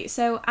 actually,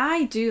 so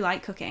I do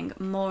like cooking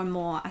more and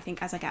more, I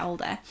think, as I get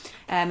older.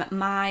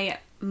 My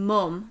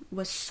Mum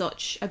was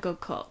such a good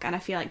cook, and I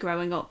feel like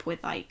growing up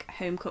with like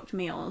home cooked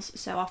meals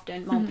so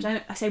often, Mum,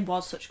 I say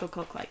was such a good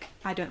cook, like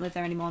I don't live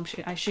there anymore,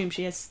 I assume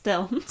she is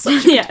still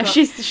such a good cook.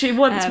 She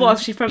once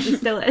was, she probably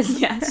still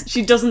is. Yes,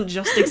 she doesn't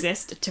just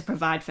exist to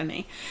provide for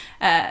me,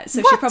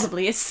 so she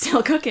probably is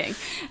still cooking.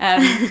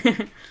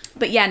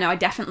 But yeah, no, I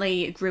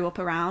definitely grew up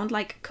around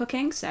like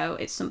cooking, so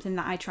it's something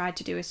that I tried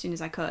to do as soon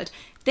as I could.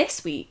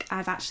 This week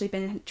I've actually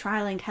been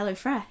trialing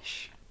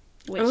HelloFresh,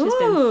 which has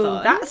been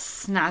fun.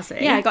 That's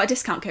snazzy. Yeah, I got a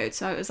discount code,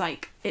 so it was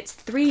like, it's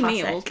 3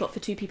 Classic. meals, but for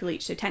 2 people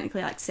each, so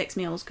technically like 6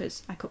 meals,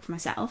 because I cook for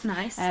myself.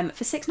 Nice.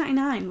 For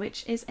 $6.99,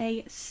 which is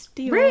a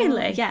steal.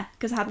 Really? Yeah,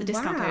 because I had the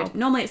discount Wow. code.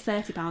 Normally it's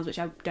 £30, which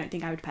I don't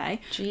think I would pay,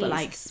 but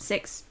like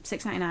Jesus.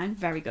 $6.99,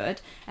 very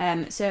good.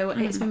 So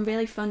it's been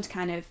really fun to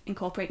kind of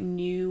incorporate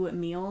new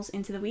meals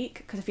into the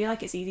week, because I feel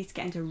like it's easy to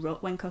get into a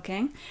rut when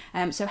cooking.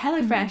 So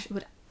HelloFresh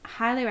would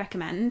highly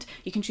recommend.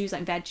 You can choose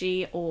like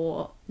veggie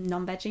or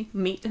non-veggie,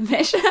 meat and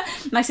fish.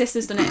 My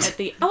sister's done it at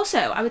the... Also,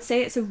 I would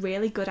say it's a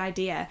really good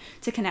idea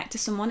to connect to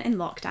someone in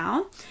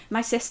lockdown.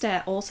 My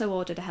sister also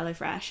ordered a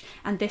HelloFresh,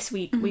 and this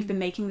week we've been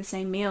making the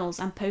same meals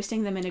and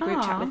posting them in a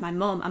group chat with my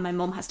mum, and my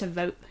mum has to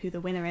vote who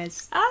the winner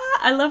is.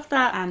 I love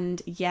that.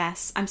 And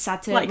yes, I'm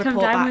sad to Like, come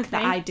report down back with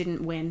that me. I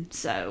didn't win,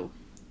 so...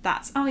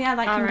 That's come down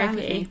with me.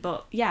 R.I.P.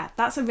 But yeah,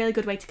 that's a really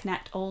good way to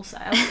connect also.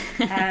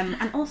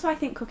 And also I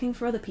think cooking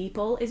for other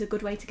people is a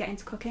good way to get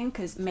into cooking,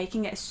 because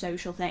making it a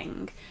social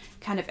thing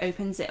kind of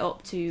opens it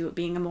up to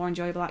being a more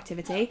enjoyable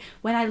activity.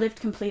 When I lived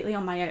completely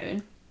on my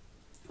own,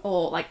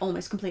 or like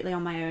almost completely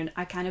on my own,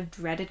 I kind of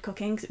dreaded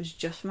cooking because it was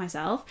just for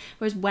myself.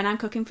 Whereas when I'm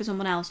cooking for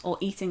someone else or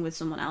eating with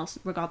someone else,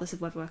 regardless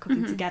of whether we're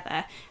cooking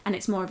together, and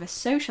it's more of a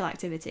social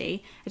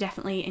activity, I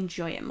definitely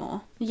enjoy it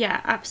more.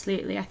 Yeah,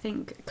 absolutely. I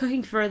think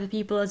cooking for other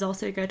people is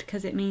also good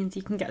because it means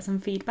you can get some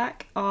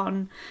feedback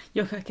on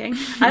your cooking.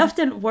 I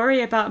often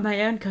worry about my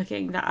own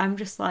cooking, that I'm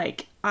just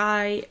like,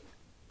 I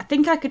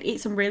think I could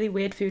eat some really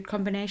weird food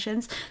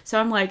combinations. So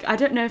I'm like, I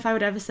don't know if I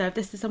would ever serve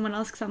this to someone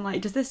else, because I'm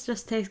like, does this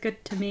just taste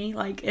good to me?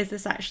 Like, is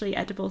this actually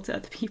edible to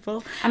other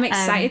people? I'm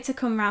excited to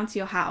come round to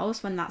your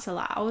house when that's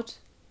allowed.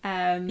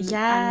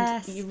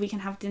 Yes. And we can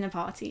have dinner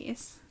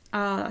parties.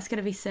 Oh, that's going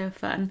to be so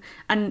fun.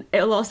 And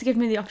it'll also give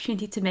me the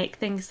opportunity to make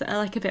things that are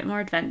like a bit more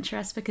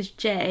adventurous, because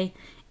Jay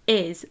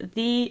is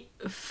the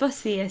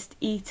fussiest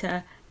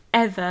eater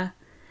ever.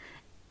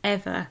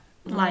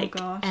 Like,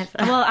 ever.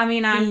 Well, I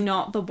mean, I'm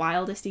not the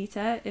wildest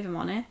eater, if I'm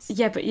honest.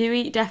 Yeah, but you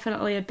eat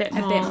definitely a bit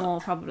more. A bit more,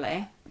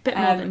 probably. Bit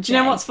more than do you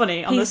know Jay. what's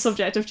funny on the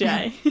subject of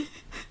Jay?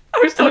 I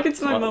was talking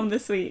to my mum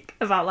this week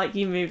about like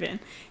you moving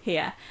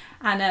here,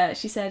 and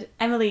she said,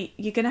 Emily,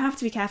 you're gonna have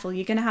to be careful.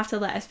 You're gonna have to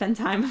let her spend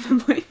time with her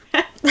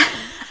boyfriend.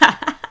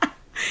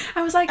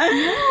 I was like,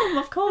 Mum,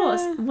 of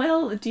course.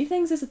 We'll do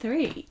things as a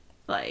 3.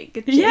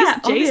 Like,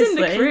 Jay's in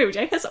the crew.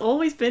 Jay has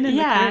always been in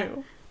the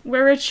crew.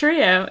 We're a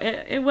trio.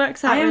 It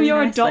works out. I am really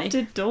your nicely.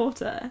 adopted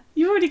daughter.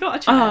 You've already got a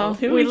child.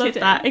 Who are we we love kidding?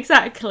 that.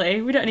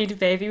 Exactly. We don't need a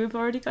baby. We've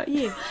already got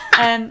you.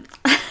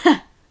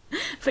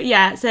 But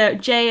yeah, so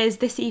Jay is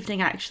this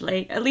evening,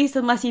 actually, at least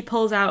unless he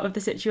pulls out of the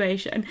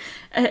situation,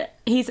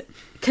 he's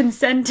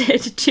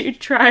consented to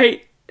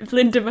try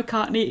Linda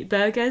McCartney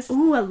burgers.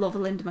 Ooh, I love a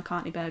Linda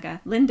McCartney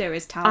burger. Linda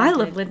is talented. I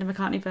love Linda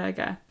McCartney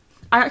burger.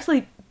 I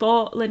actually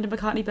bought Linda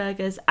McCartney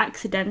burgers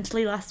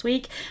accidentally last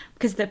week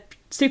because the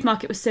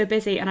supermarket was so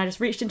busy, and I just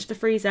reached into the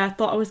freezer,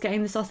 thought I was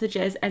getting the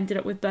sausages, ended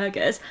up with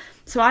burgers.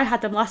 So I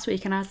had them last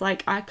week, and I was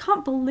like, I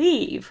can't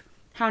believe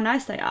how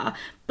nice they are.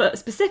 But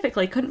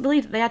specifically, couldn't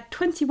believe that they had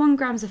 21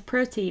 grams of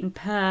protein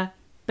per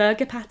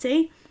burger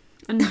patty.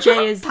 And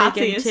Jay is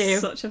patty big into...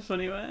 is such a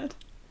funny word.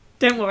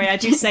 Don't worry, I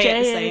do say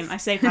it the same. I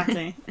say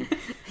patty.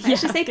 I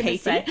should say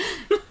patty.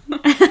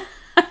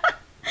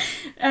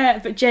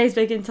 But Jay's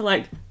big into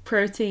like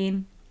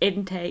protein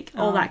intake,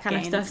 all that kind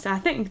of stuff. So I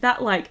think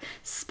that like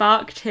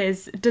sparked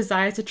his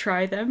desire to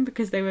try them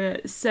because they were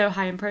so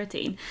high in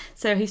protein.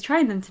 So he's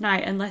trying them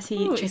tonight, unless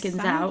he chickens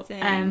out.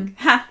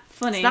 Ha,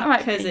 funny, so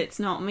because it's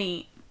not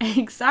meat.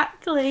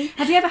 Exactly.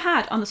 Have you ever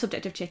had, on the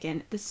subject of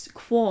chicken, this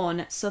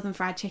Quorn southern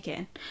fried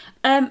chicken?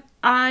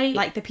 I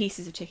like the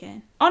pieces of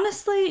chicken.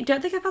 Honestly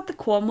don't think I've had the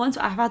Quorn ones,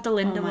 but I've had the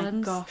Linda ones.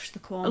 Oh my gosh, the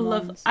Quorn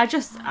ones.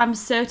 I'm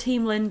so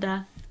team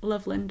Linda.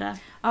 Love Linda.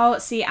 Oh,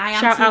 see, I am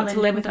Shout team out to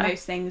Linda with Linda.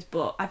 most things,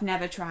 but I've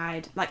never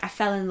tried. Like, I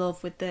fell in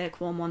love with the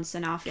Quorn ones, so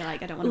now I feel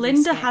like I don't want to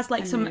Linda has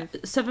like some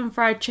southern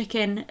fried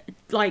chicken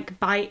like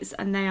bites,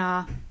 and they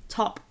are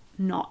top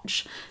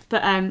notch.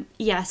 But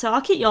yeah, so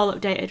I'll keep you all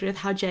updated with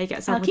how Jay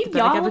gets on with the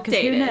burger, because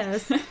who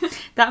knows?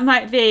 That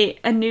might be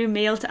a new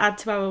meal to add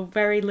to our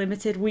very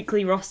limited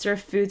weekly roster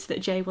of foods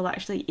that Jay will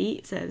actually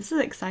eat. So this is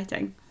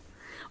exciting.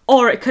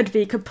 Or it could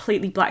be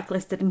completely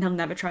blacklisted and he'll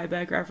never try a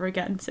burger ever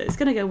again. So it's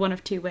going to go one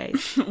of 2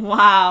 ways.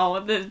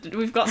 Wow,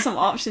 we've got some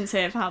options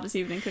here for how this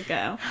evening could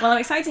go. Well, I'm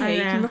excited to hear.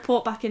 You can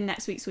report back in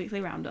next week's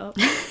weekly roundup.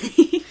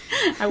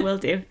 I will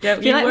do. Don't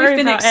I feel like worry we've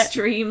been about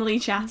extremely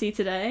chatty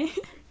today.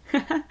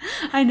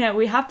 I know,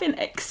 we have been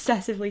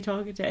excessively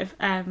talkative.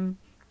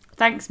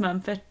 Thanks,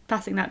 Mum, for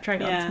passing that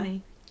trait on to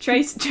me.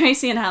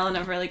 Tracy and Helen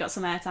have really got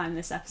some airtime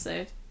this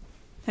episode.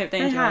 Hope they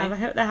They enjoy. have. I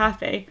hope they're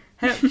happy.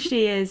 Hope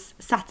she is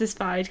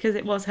satisfied because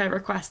it was her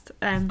request.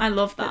 I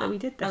love that. We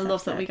did this I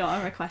love that episode. we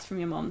got a request from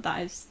your mum.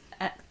 That is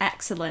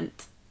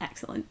excellent.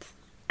 Excellent.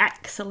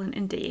 Excellent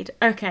indeed.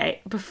 Okay,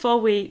 before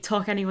we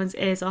talk anyone's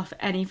ears off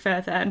any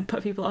further and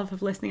put people off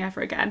of listening ever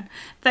again,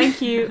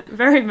 thank you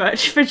very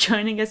much for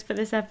joining us for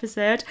this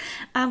episode.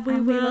 And we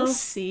will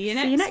see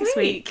you next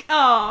week.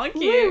 Oh,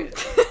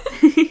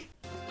 cute.